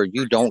Florida or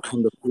you don't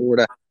come to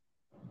Florida,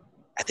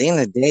 at the end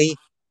of the day,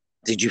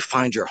 did you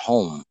find your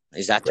home?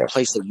 Is that the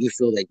place that you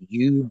feel that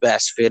you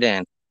best fit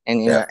in?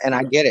 And and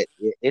I get it.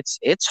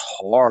 It's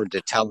hard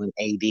to tell an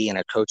AD and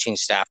a coaching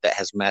staff that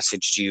has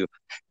messaged you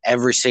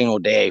every single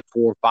day,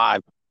 4 or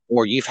 5,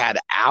 or you've had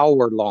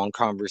hour-long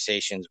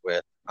conversations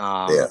with.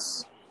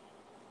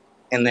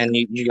 And then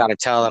you got to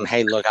tell them,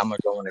 hey, look, I'm going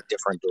to go in a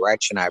different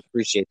direction. I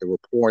appreciate the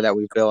rapport that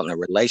we've built and the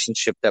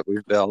relationship that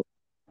we've built.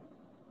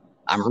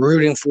 I'm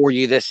rooting for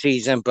you this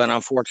season, but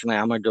unfortunately,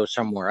 I'm going to go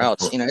somewhere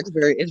else.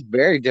 It's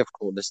very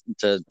difficult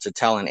to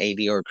tell an AD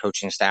or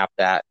coaching staff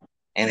that,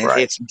 and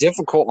it's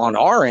difficult on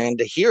our end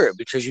to hear it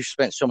because you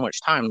spent so much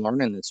time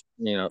learning this,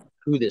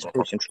 who this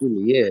person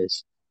truly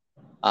is.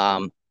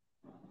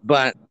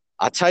 But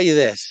I'll tell you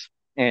this,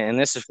 and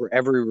this is for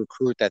every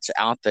recruit that's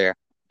out there: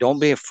 don't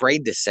be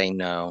afraid to say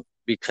no,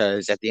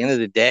 because at the end of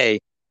the day,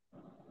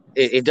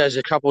 it does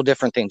a couple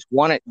different things.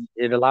 One,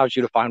 it allows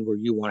you to find where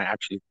you want to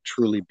actually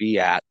truly be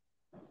at.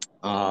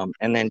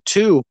 And then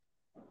two,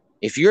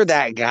 if you're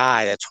that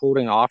guy that's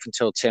holding off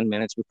until 10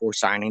 minutes before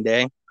signing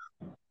day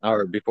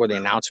or before the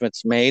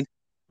announcement's made,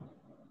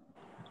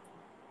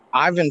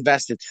 I've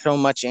invested so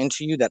much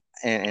into you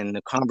and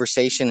the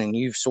conversation, and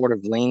you've sort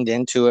of leaned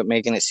into it,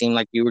 making it seem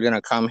like you were going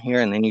to come here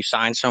and then you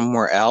sign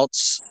somewhere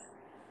else.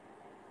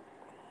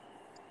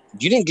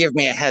 You didn't give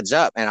me a heads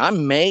up, and I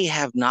may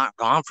have not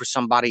gone for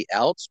somebody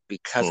else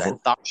because I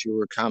thought you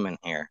were coming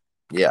here.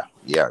 Yeah,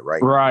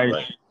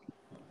 right.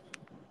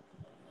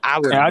 I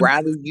would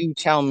rather you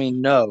tell me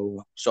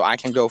no so I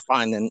can go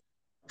find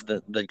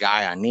the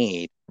guy I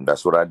need.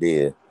 That's what I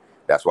did.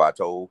 That's why I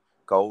told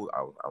Cole,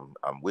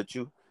 I'm with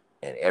you,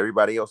 and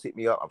everybody else hit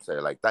me up. I'm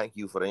saying, like, thank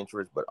you for the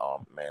interest, but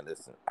man,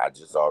 listen, I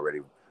just already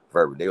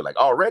verbally. They were like,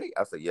 already?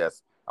 I said,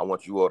 yes. I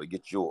want you all to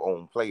get your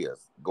own players.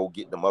 Go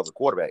get them other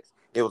quarterbacks.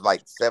 It was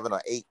like 7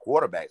 or 8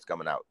 quarterbacks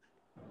coming out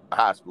of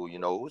high school,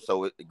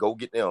 so go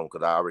get them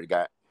because I already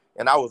got.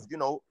 And I was,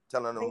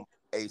 telling them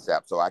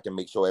ASAP so I can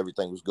make sure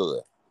everything was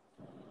good.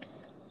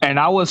 And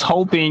I was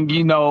hoping,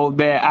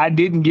 that I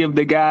didn't give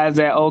the guys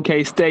at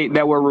OK State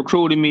that were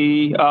recruiting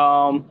me,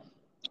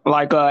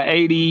 like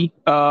AD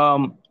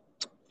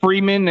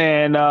Freeman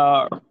and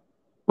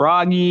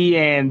Roggy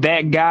and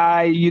that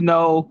guy,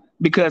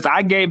 because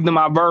I gave them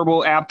my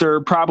verbal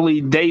after probably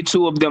day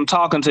 2 of them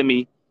talking to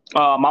me.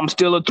 I'm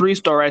still a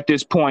 3-star at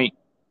this point.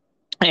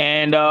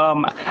 And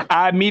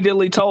I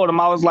immediately told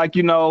them, I was like,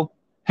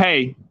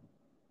 hey,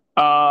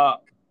 I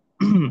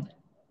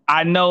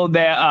know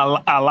that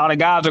a lot of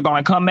guys are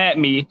going to come at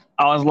me.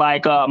 I was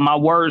like, my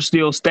word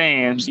still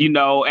stands,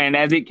 and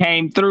as it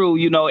came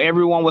through,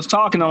 everyone was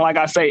talking. And like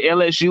I say,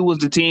 LSU was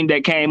the team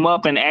that came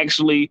up and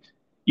actually,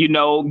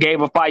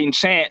 gave a fighting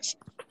chance.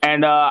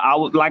 And I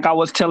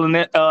was telling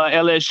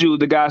LSU,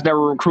 the guys that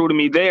were recruiting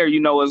me there,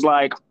 is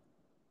like,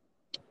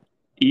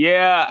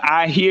 yeah,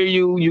 I hear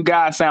you. You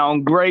guys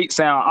sound great,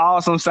 sound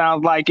awesome.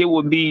 Sounds like it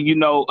would be,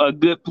 a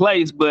good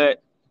place.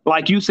 But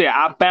like you said,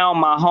 I found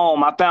my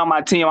home. I found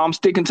my team. I'm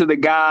sticking to the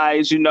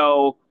guys,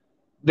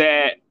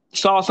 that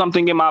saw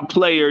something in my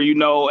player,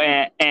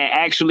 and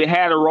actually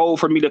had a role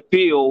for me to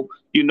fill,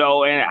 and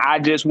I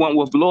just went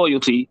with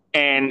loyalty.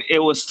 And it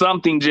was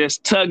something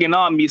just tugging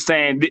on me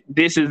saying,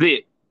 this is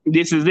it.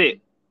 This is it.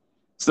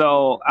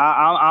 So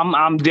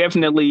I'm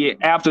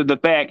definitely, after the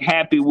fact,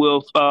 happy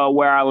with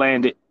where I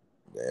landed.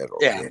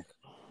 Yeah.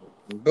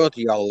 Both of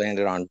y'all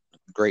landed on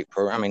great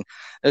program. I mean,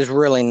 there's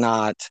really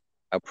not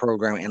a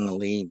program in the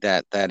league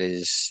that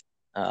is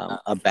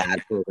a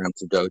bad program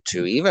to go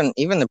to. Even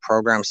the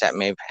programs that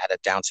may have had a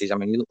down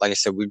season. I mean, like I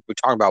said, we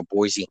talked about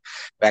Boise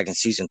back in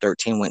season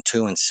 13, went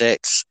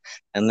 2-6,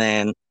 and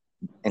then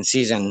in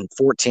season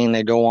 14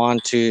 they go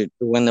on to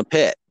win the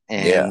Pit.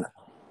 And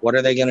what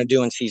are they going to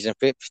do in season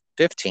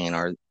 15?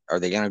 Are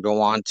they going to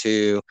go on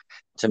to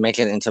make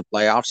it into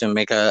playoffs and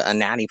make a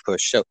natty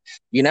push? So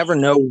you never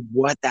know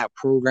what that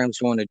program's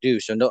going to do.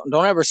 So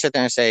don't ever sit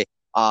there and say,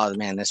 oh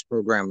man, this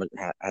program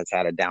has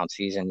had a down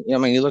season. I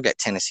mean, you look at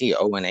Tennessee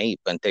 0-8,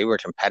 but they were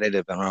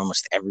competitive in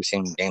almost every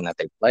single game that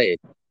they played.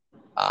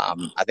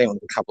 I think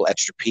with a couple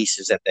extra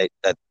pieces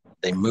that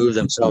they moved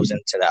themselves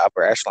into the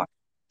upper echelon.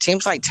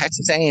 Teams like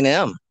Texas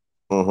A&M,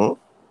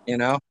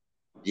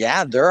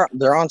 yeah,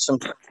 they're on some.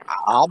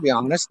 I'll be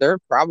honest, they're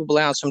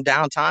probably on some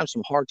downtime,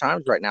 some hard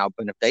times right now.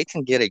 But if they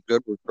can get a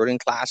good recruiting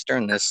class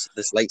during this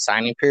late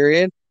signing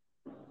period,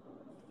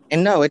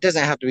 and no, it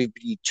doesn't have to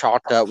be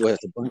chalked up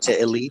with a bunch of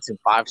elites and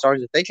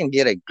 5-stars. If they can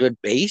get a good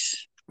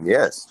base,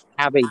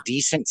 have a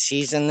decent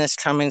season this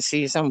coming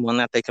season, one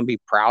that they can be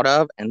proud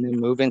of, and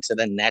then move into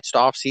the next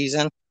off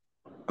season.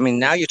 I mean,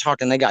 now you're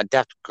talking they got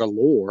depth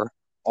galore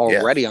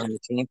already on the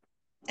team,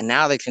 and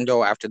now they can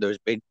go after those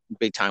big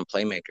time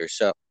playmakers.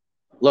 So.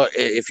 Look,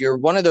 if you're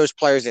one of those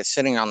players that's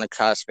sitting on the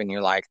cusp and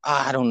you're like,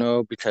 I don't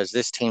know, because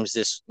this team's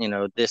this,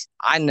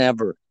 I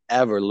never,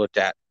 ever looked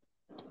at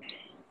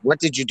what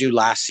did you do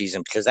last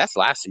season? Because that's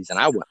last season.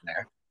 I wasn't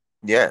there.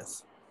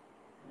 Yes.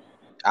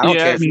 I don't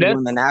care if you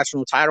won the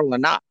national title or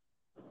not.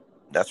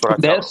 That's what I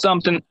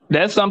thought.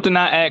 That's something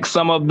I asked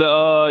some of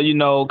the,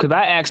 because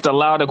I asked a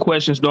lot of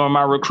questions during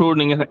my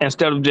recruiting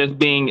instead of just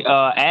being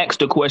asked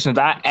the questions.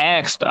 I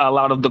asked a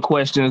lot of the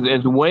questions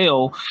as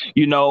well.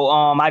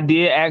 I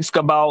did ask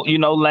about,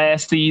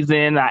 last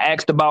season. I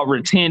asked about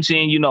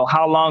retention.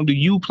 How long do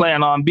you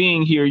plan on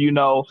being here?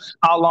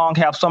 How long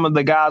have some of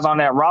the guys on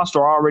that roster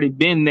already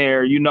been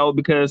there?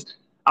 Because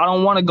I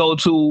don't want to go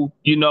to,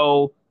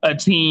 a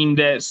team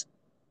that's,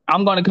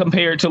 I'm going to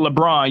compare it to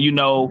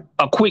LeBron,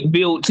 a quick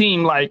build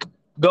team, like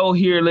go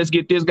here, let's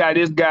get this guy,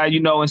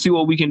 and see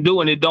what we can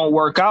do. And it don't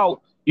work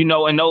out.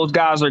 and those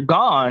guys are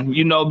gone,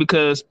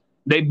 because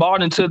they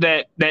bought into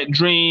that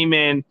dream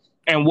and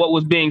what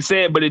was being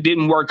said, but it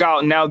didn't work out.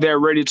 And now they're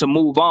ready to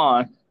move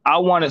on. I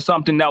wanted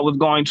something that was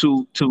going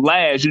to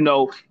last.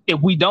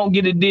 If we don't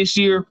get it this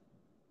year,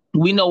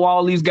 we know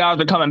all these guys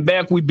are coming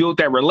back. We built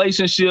that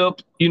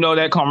relationship,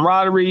 that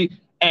camaraderie,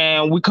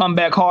 and we come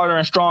back harder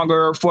and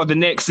stronger for the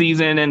next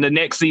season and the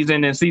next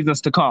season and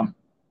seasons to come.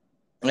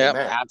 Yeah,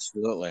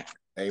 absolutely.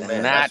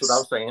 Amen. That's what I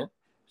was saying.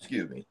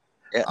 Excuse me.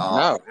 Yeah,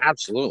 no,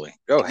 absolutely.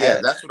 Go ahead.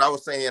 Yeah, that's what I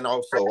was saying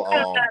also.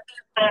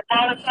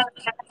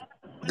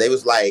 They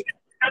was like,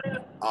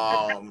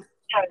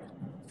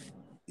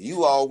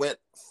 you all went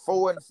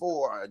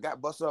 4-4,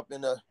 got busted up in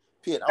the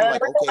pit. I'm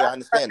like, okay, I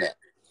understand that.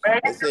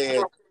 They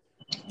said,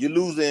 you're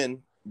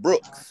losing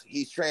Brooks.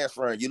 He's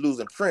transferring. You're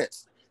losing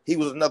Prince. He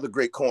was another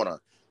great corner.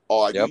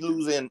 Or you're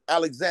losing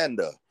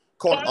Alexander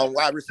corner on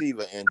wide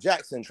receiver and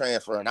Jackson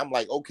transferring. I'm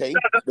like, okay,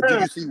 but do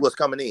you see what's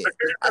coming in?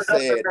 I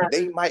said,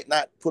 they might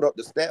not put up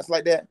the stats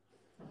like that,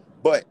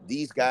 but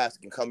these guys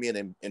can come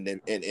in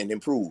and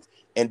improve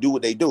and do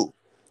what they do.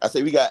 I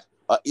said, we got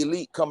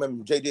elite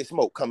coming, J.J.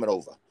 Smoke coming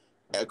over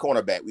at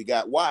cornerback. We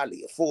got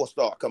Wiley, a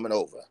 4-star coming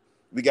over.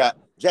 We got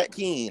Jack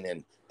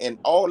Keane and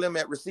all them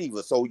at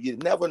receiver. So you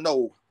never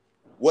know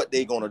what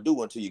they're going to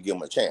do until you give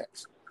them a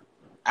chance.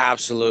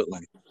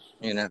 Absolutely.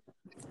 And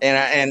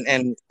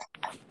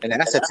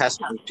that's a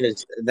testament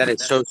that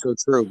it's so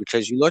true,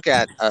 because you look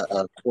at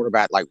a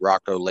quarterback like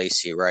Rocco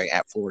Lacey, right,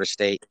 at Florida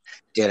State,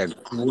 did a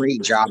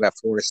great job at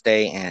Florida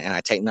State, and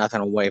I take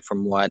nothing away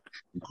from what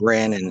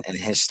Grin and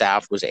his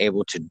staff was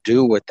able to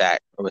do with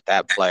that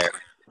player.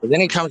 But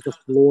then he comes to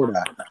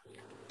Florida,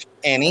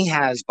 and he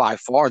has by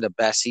far the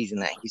best season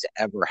that he's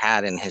ever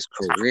had in his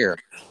career.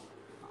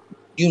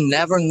 You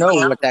never know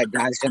what that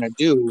guy's going to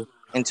do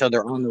until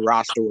they're on the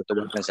roster with the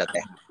weapons that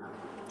they have.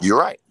 You're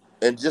right.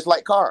 And just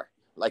like Carr,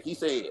 like he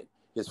said,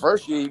 his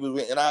first year he was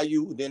with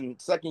NIU, then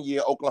second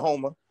year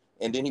Oklahoma,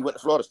 and then he went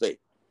to Florida State.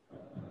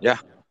 Yeah.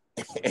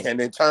 And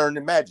then turned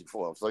the magic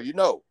for him. So,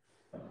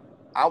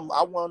 I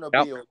want to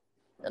build,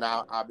 and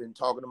I've been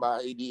talking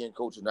about AD and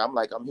coaching. I'm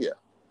like, I'm here.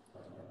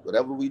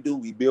 Whatever we do,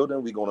 we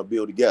building, we're going to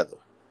build together.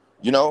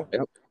 Yep.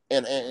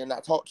 And I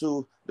talked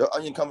to the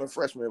incoming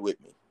freshman with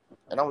me,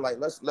 and I'm like,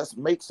 let's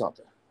make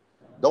something.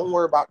 Don't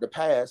worry about the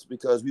past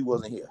because we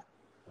wasn't here.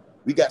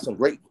 We got some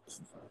great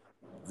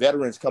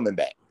veterans coming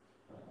back.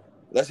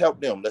 Let's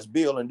help them. Let's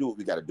build and do what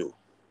we got to do.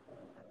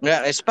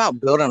 Yeah, it's about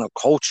building a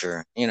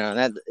culture,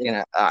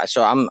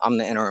 so I'm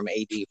the interim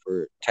AD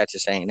for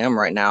Texas A&M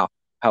right now,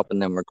 helping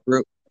them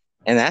recruit,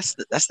 and that's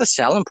the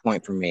selling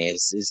point for me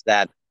is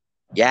that,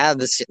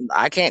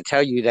 I can't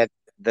tell you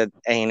that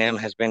A&M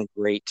has been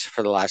great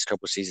for the last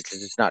couple of seasons,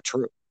 because it's not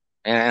true,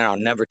 and I'll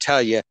never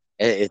tell you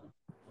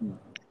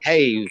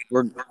hey,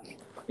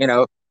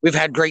 we've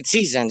had great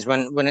seasons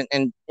when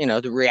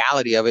the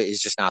reality of it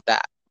is just not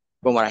that.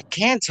 But what I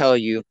can tell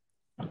you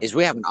is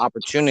we have an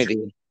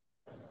opportunity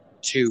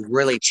to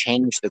really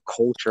change the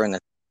culture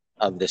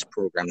of this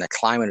program, the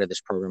climate of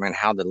this program, and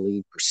how the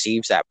league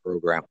perceives that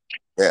program.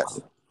 Yes.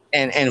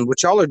 And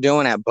what y'all are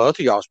doing at both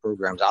of y'all's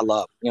programs, I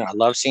love. I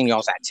love seeing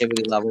y'all's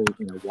activity level.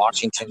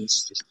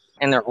 Washington's just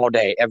in there all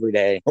day, every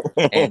day,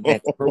 and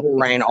Purple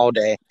Rain all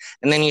day.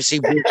 And then you see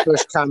Bruce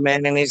Bush come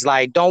in, and he's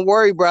like, "Don't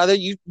worry, brother.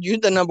 You're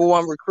the number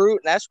one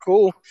recruit, and that's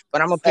cool.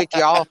 But I'm gonna pick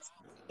you off."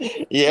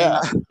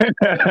 Yeah.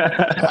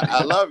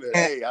 I love it.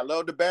 Hey, I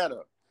love the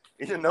banner.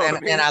 And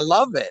I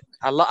love it.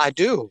 I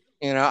do.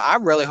 I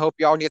really hope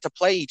y'all get to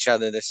play each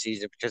other this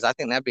season, because I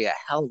think that'd be a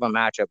hell of a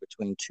matchup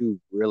between two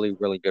really,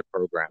 really good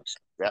programs.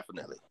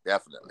 Definitely.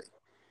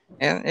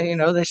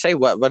 And they say,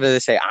 what do they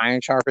say?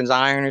 Iron sharpens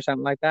iron or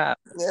something like that.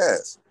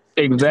 Yes.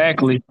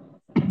 Exactly.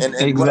 And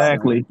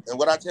exactly.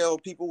 What I tell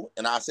people,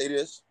 and I say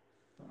this,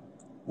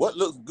 what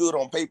looks good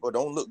on paper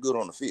don't look good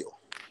on the field.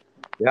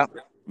 Yeah.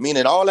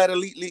 Meaning all that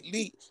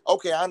elite.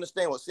 Okay, I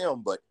understand what's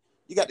him, but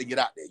you got to get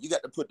out there. You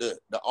got to put the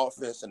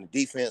offense and the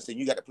defense, and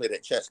you got to play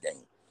that chess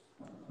game.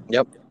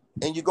 Yep.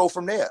 And you go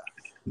from there.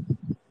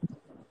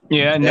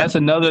 Yeah, and that's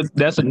another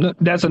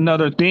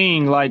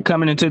thing, like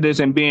coming into this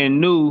and being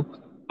new,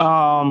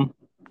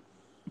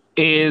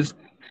 is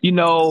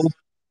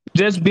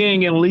just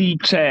being in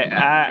league chat.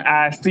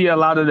 I see a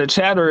lot of the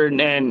chatter,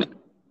 and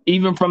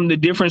even from the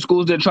different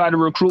schools that try to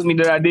recruit me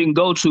that I didn't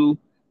go to,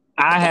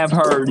 I have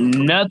heard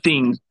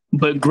nothing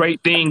but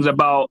great things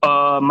about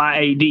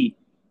my AD.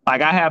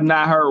 Like, I have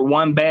not heard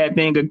one bad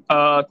thing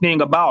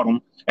about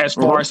him as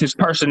far as his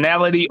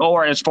personality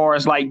or as far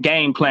as like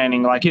game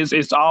planning. Like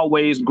it's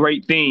always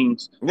great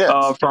things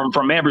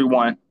from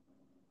everyone.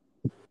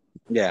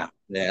 Yeah,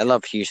 I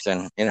love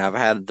Houston. I've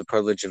had the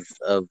privilege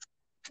of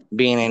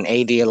being an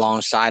AD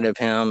alongside of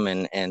him,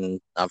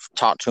 and I've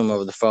talked to him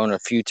over the phone a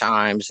few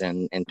times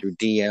and through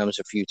DMs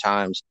a few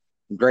times.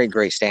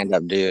 Great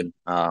stand-up dude.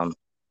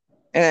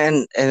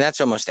 And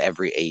that's almost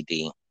every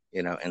AD,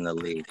 in the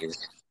league.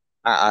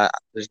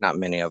 There's not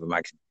many of them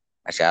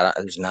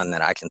there's none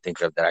that I can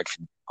think of that I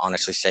could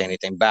honestly say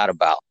anything bad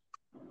about.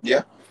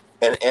 Yeah.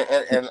 And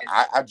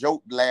I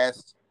joked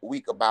last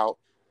week about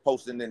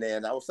posting in there,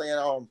 and I was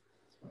saying,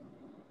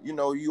 you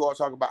know, you all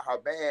talk about how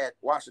bad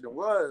Washington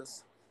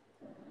was,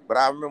 but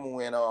I remember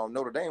when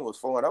Notre Dame was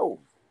 4-0,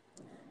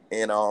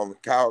 and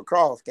Kyle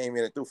Cross came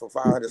in and threw for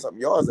 500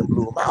 something yards and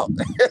blew them out.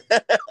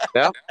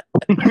 Yeah.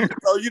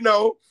 So you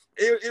know,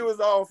 it was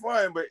all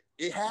fun, but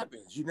it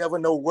happens. You never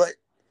know what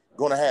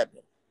gonna happen.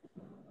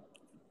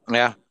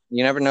 Yeah,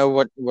 you never know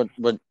what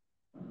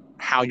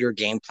how your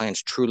game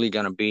plan's truly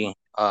gonna be.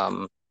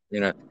 You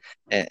know,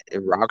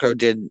 Rocco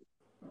did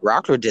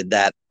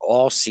that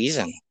all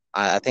season.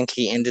 I think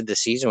he ended the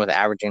season with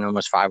averaging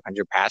almost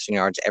 500 passing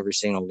yards every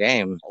single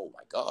game. Oh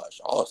my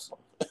gosh, awesome!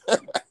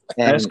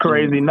 That's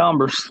crazy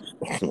numbers.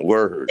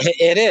 Word.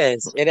 It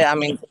is. I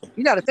mean,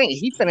 you got to think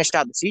he finished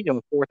out the season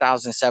with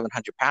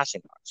 4,700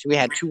 passing yards. We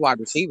had 2 wide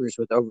receivers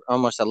with over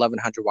almost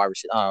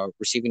 1,100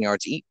 receiving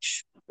yards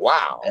each.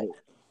 Wow. And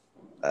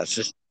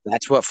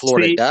that's what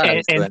Florida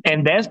does.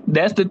 And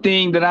that's the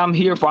thing that I'm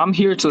here for. I'm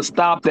here to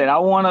stop that. I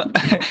want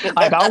to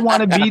I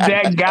want to be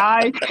that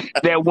guy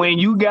that when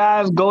you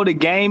guys go to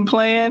game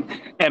plan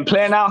and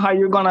plan out how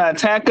you're going to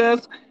attack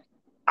us,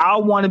 I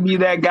want to be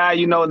that guy,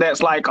 you know,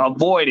 that's like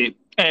avoid it.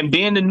 And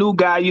being the new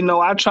guy, you know,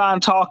 I try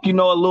and talk, you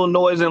know, a little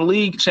noise in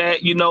league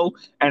chat, you know,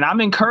 and I'm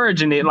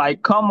encouraging it.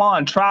 Like, come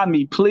on, try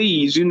me,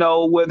 please. You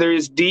know, whether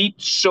it's deep,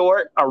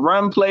 short, a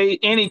run play,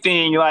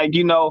 anything, like,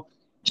 you know,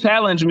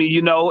 challenge me,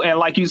 you know. And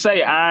like you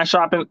say, iron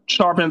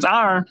sharpens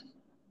iron.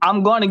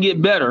 I'm going to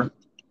get better.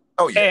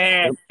 Oh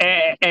yeah.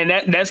 And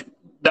that's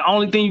the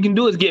only thing you can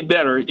do is get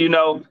better, you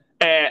know.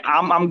 And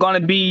I'm going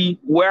to be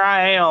where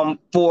I am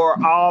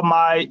for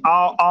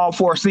all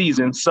 4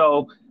 seasons.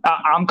 So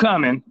I'm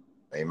coming.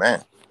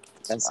 Amen.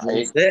 That's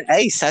it.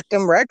 Hey, set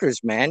them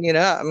records, man. You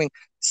know, I mean,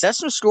 set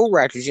some school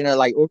records. You know,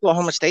 like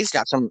Oklahoma State's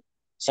got some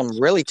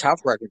really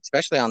tough records,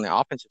 especially on the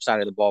offensive side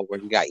of the ball, where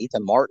you got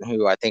Ethan Martin,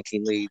 who I think he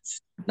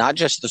leads not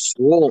just the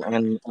school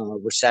and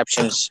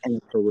receptions in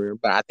his career,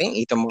 but I think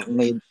Ethan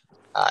Martin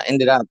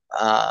ended up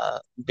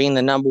being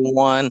the number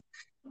 1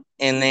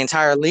 in the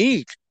entire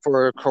league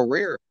for a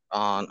career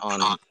on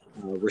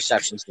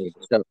receptions league.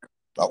 So,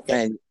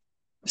 and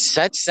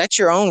set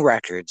your own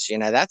records. You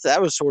know,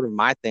 that was sort of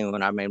my thing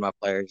when I made my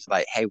players.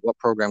 Like, hey, what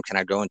program can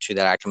I go into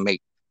that I can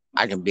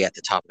be at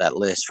the top of that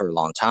list for a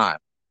long time.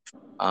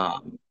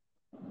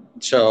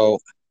 So,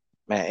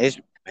 man,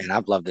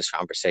 I've loved this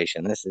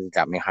conversation. This has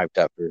got me hyped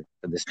up for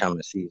this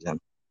coming season.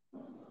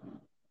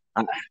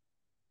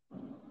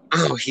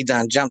 He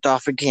done jumped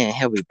off again.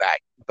 He'll be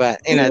back.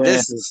 But you know,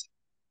 this is,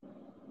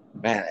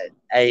 man.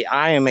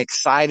 I am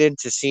excited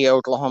to see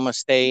Oklahoma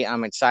State.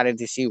 I'm excited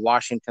to see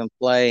Washington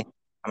play.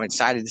 I'm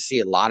excited to see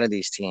a lot of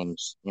these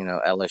teams. You know,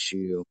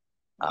 LSU,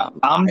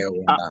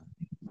 Iowa.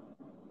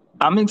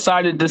 I'm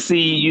excited to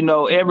see, you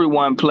know,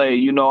 everyone play.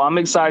 You know, I'm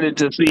excited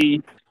to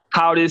see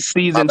how this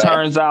season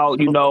turns out,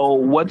 you know,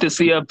 what the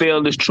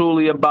CFL is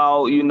truly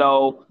about, you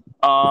know,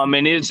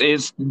 and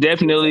it's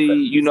definitely,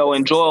 you know,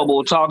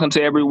 enjoyable talking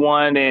to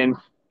everyone and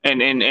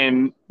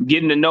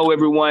getting to know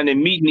everyone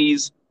and meeting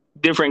these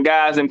different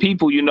guys and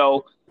people, you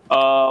know.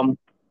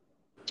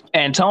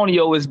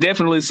 Antonio is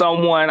definitely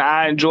someone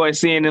I enjoy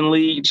seeing in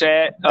league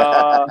chat.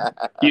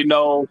 You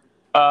know,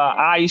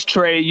 Ice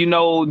Trey, you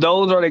know,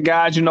 those are the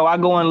guys, you know, I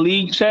go in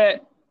league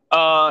chat.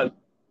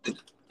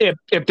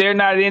 If they're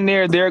not in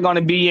there, they're going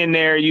to be in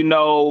there, you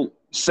know,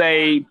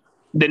 say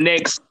the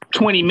next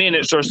 20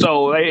 minutes or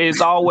so.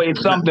 It's always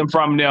something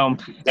from them.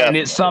 And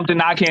it's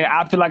something I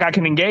feel like I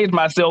can engage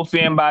myself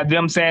in by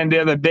them saying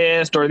they're the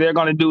best or they're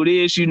going to do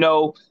this, you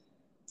know.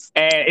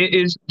 And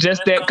it's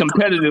just that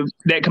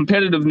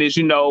competitiveness,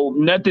 you know,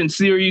 nothing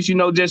serious, you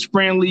know, just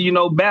friendly, you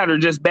know, batter,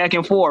 just back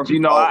and forth.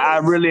 You know, I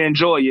really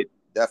enjoy it.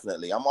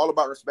 Definitely. I'm all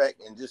about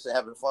respect and just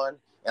having fun.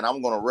 And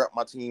I'm going to rep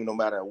my team no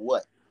matter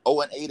what.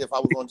 0-8, if I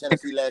was on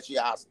Tennessee last year,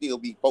 I'll still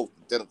be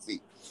posting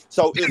Tennessee.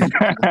 So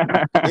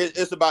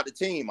it's about the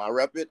team. I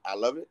rep it. I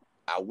love it.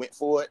 I went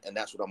for it. And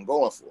that's what I'm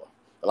going for.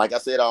 But like I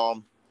said,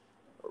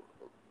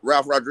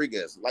 Ralph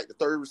Rodriguez, like the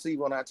 3rd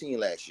receiver on our team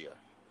last year.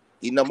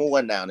 He's number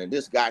 1 down, and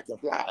this guy can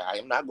fly.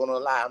 I'm not going to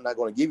lie. I'm not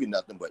going to give you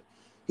nothing, but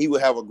he will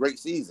have a great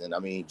season. I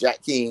mean,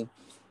 Jack King,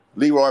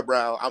 Leroy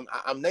Brown.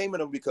 I'm naming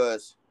them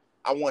because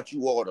I want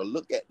you all to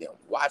look at them,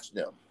 watch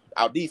them.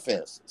 Our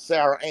defense,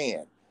 Sarah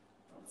Ann,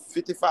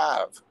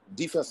 55,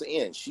 defensive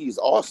end. She's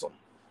awesome.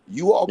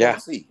 You all going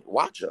to see.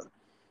 Watch her.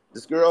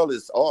 This girl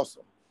is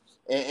awesome.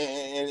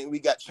 And we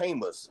got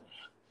Chambers,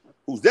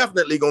 who's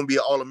definitely going to be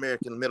an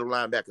All-American middle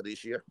linebacker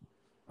this year.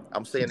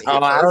 I'm saying it.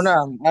 I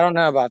don't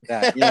know about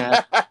that.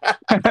 Yeah.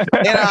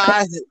 You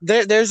know,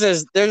 there's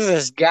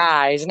this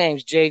guy. His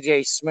name's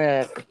JJ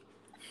Smith.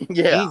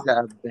 Yeah, he's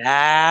a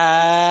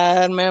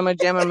bad mamma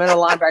jamma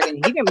middle linebacker,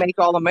 and he can make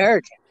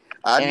All-American.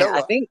 I know.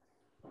 I think,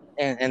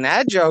 and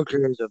that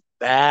joker is a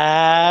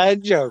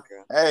bad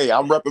joker. Hey,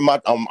 I'm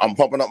repping I'm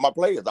pumping up my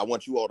players. I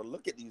want you all to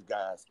look at these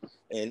guys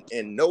and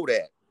know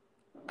that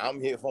I'm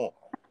here for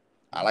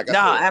them. Like I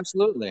said,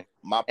 absolutely.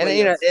 My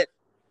players,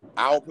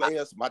 our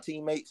players, my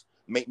teammates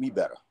make me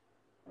better.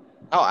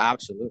 Oh,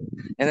 absolutely.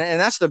 And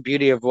that's the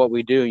beauty of what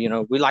we do. You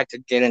know, we like to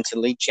get into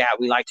league chat.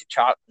 We like to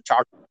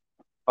talk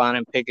fun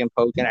and picking,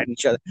 poking at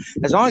each other.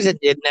 As long as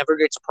it never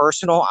gets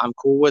personal, I'm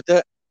cool with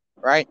it,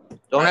 right?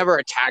 Don't ever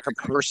attack a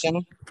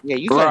person. Yeah,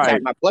 you can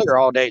attack my player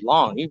all day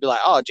long. You'd be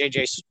like, "Oh,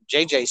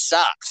 JJ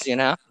sucks," you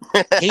know.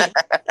 He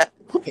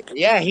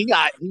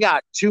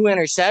got 2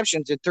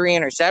 interceptions or 3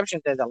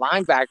 interceptions as a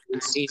linebacker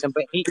this season,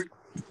 but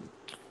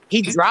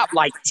he dropped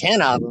like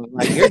 10 of them.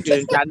 Like, your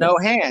dude's got no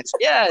hands.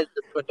 Yeah,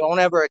 but don't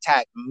ever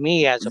attack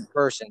me as a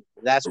person.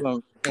 That's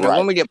when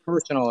when we get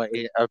personal.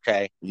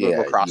 Okay,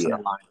 we're crossing the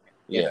line.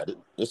 Yeah,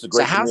 it's a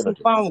great. So have some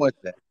fun with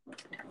it.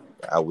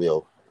 I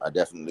will. I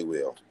definitely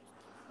will.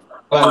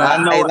 But I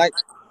know.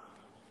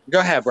 Go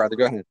ahead, brother.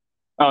 Go ahead.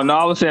 Oh no,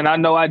 I was saying I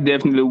know I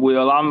definitely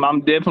will.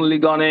 I'm definitely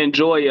gonna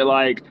enjoy it.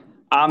 Like,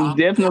 I'm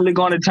definitely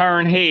gonna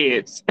turn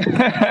heads.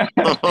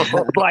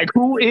 Like,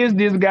 who is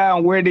this guy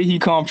and where did he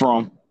come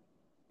from?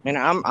 And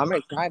I'm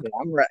excited.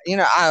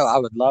 I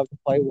would love to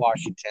play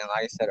Washington,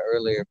 like I said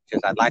earlier,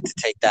 because I'd like to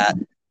take that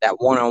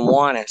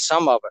one-on-one and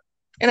some of it.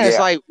 And it's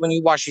like when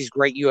you watch these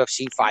great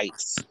UFC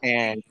fights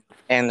and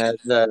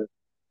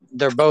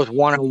they're both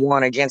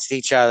one-on-one against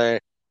each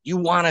other. You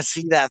want to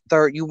see that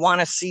third. You want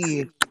to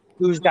see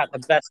who's got the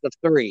best of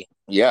 3.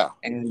 Yeah.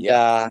 And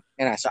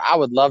so I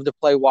would love to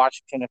play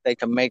Washington if they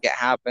can make it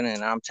happen.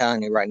 And I'm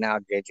telling you right now,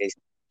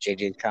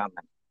 JJ's coming.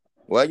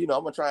 Well, I'm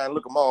gonna try and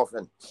look them off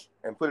and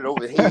put it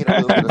over the head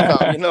a little bit or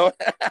something,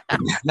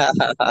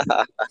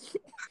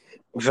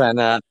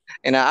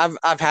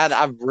 But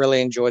I've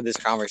really enjoyed this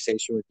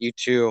conversation with you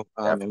too.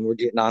 And we're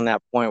getting on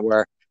that point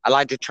where I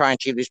like to try and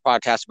keep these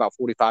podcasts about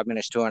 45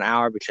 minutes to an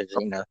hour because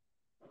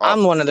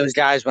I'm one of those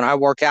guys when I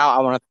work out,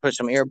 I want to put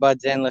some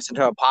earbuds in, listen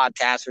to a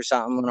podcast or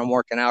something when I'm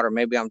working out, or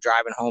maybe I'm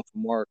driving home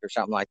from work or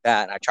something like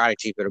that. And I try to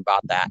keep it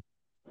about that.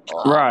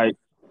 Right.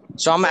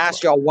 So I'm going to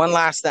ask y'all one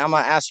last thing. I'm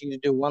going to ask you to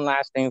do one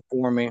last thing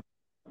for me.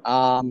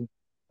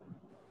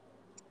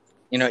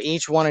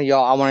 Each one of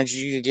y'all, I wanted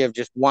you to give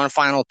just one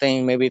final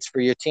thing. Maybe it's for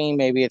your team.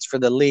 Maybe it's for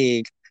the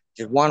league.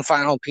 Just one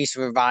final piece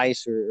of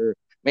advice, or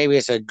maybe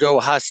it's a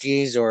go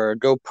Huskies or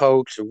go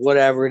Pokes or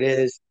whatever it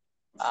is.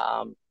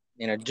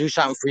 Do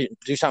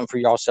something for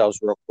yourselves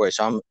real quick.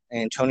 So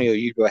Antonio,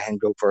 you go ahead and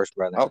go first,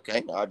 brother.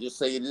 Okay. I'll just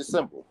say it is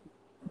simple.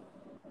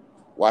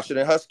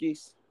 Washington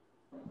Huskies,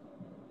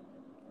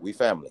 we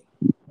family.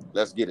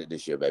 Let's get it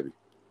this year, baby.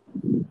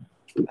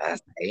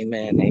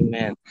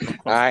 Amen.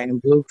 All right, and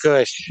Blue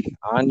Kush,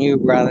 on you,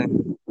 brother.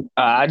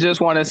 I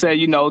just want to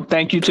say,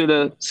 thank you to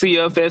the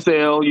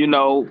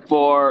CFSL,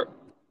 for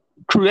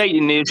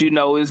creating this.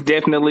 It's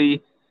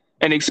definitely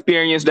an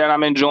experience that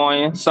I'm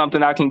enjoying,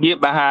 something I can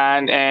get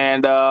behind,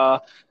 and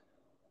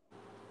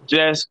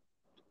just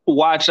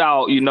watch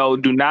out.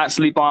 Do not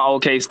sleep on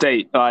OK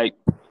State. Like,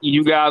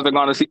 you guys are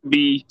going to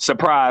be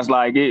surprised.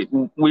 Like,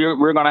 we're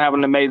going to have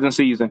an amazing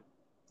season.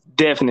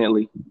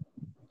 Definitely.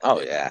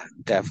 Oh, yeah.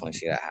 Definitely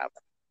see that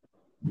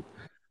happen.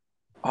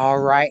 All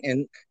right.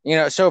 And,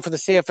 so for the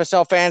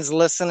CFSL fans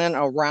listening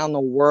around the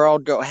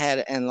world, go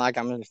ahead and, like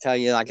I'm going to tell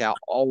you, like I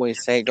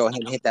always say, go ahead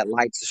and hit that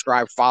like,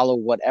 subscribe, follow,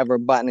 whatever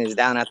button is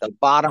down at the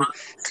bottom.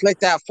 Click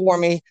that for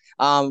me.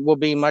 Will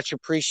be much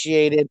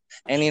appreciated.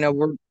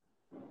 And,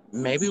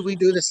 maybe we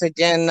do this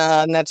again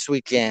next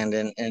weekend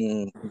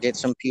and get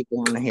some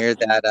people in here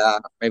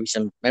that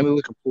maybe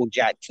we can pull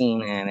Jack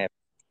Keane in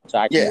so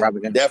I can rub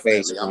it in his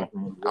face. I'm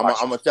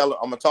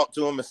gonna talk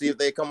to him and see if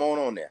they come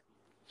on there.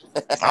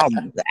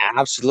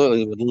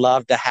 Absolutely, would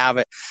love to have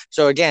it.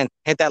 So again,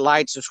 hit that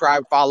like,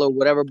 subscribe, follow,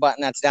 whatever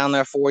button that's down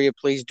there for you.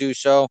 Please do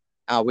so.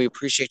 We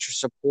appreciate your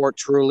support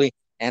truly,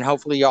 and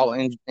hopefully y'all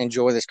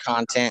enjoy this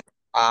content.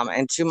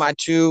 And to my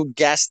 2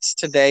 guests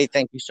today,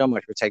 thank you so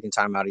much for taking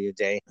time out of your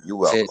day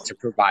to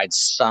provide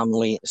some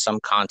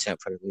content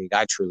for the league.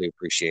 I truly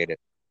appreciate it.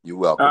 You're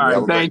welcome.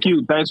 All right, thank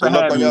you. Thanks for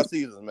having me. Good luck on your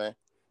seasons, man.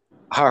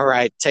 All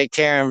right, take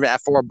care.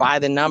 And for By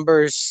the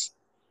Numbers,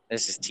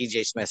 this is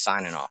TJ Smith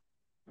signing off.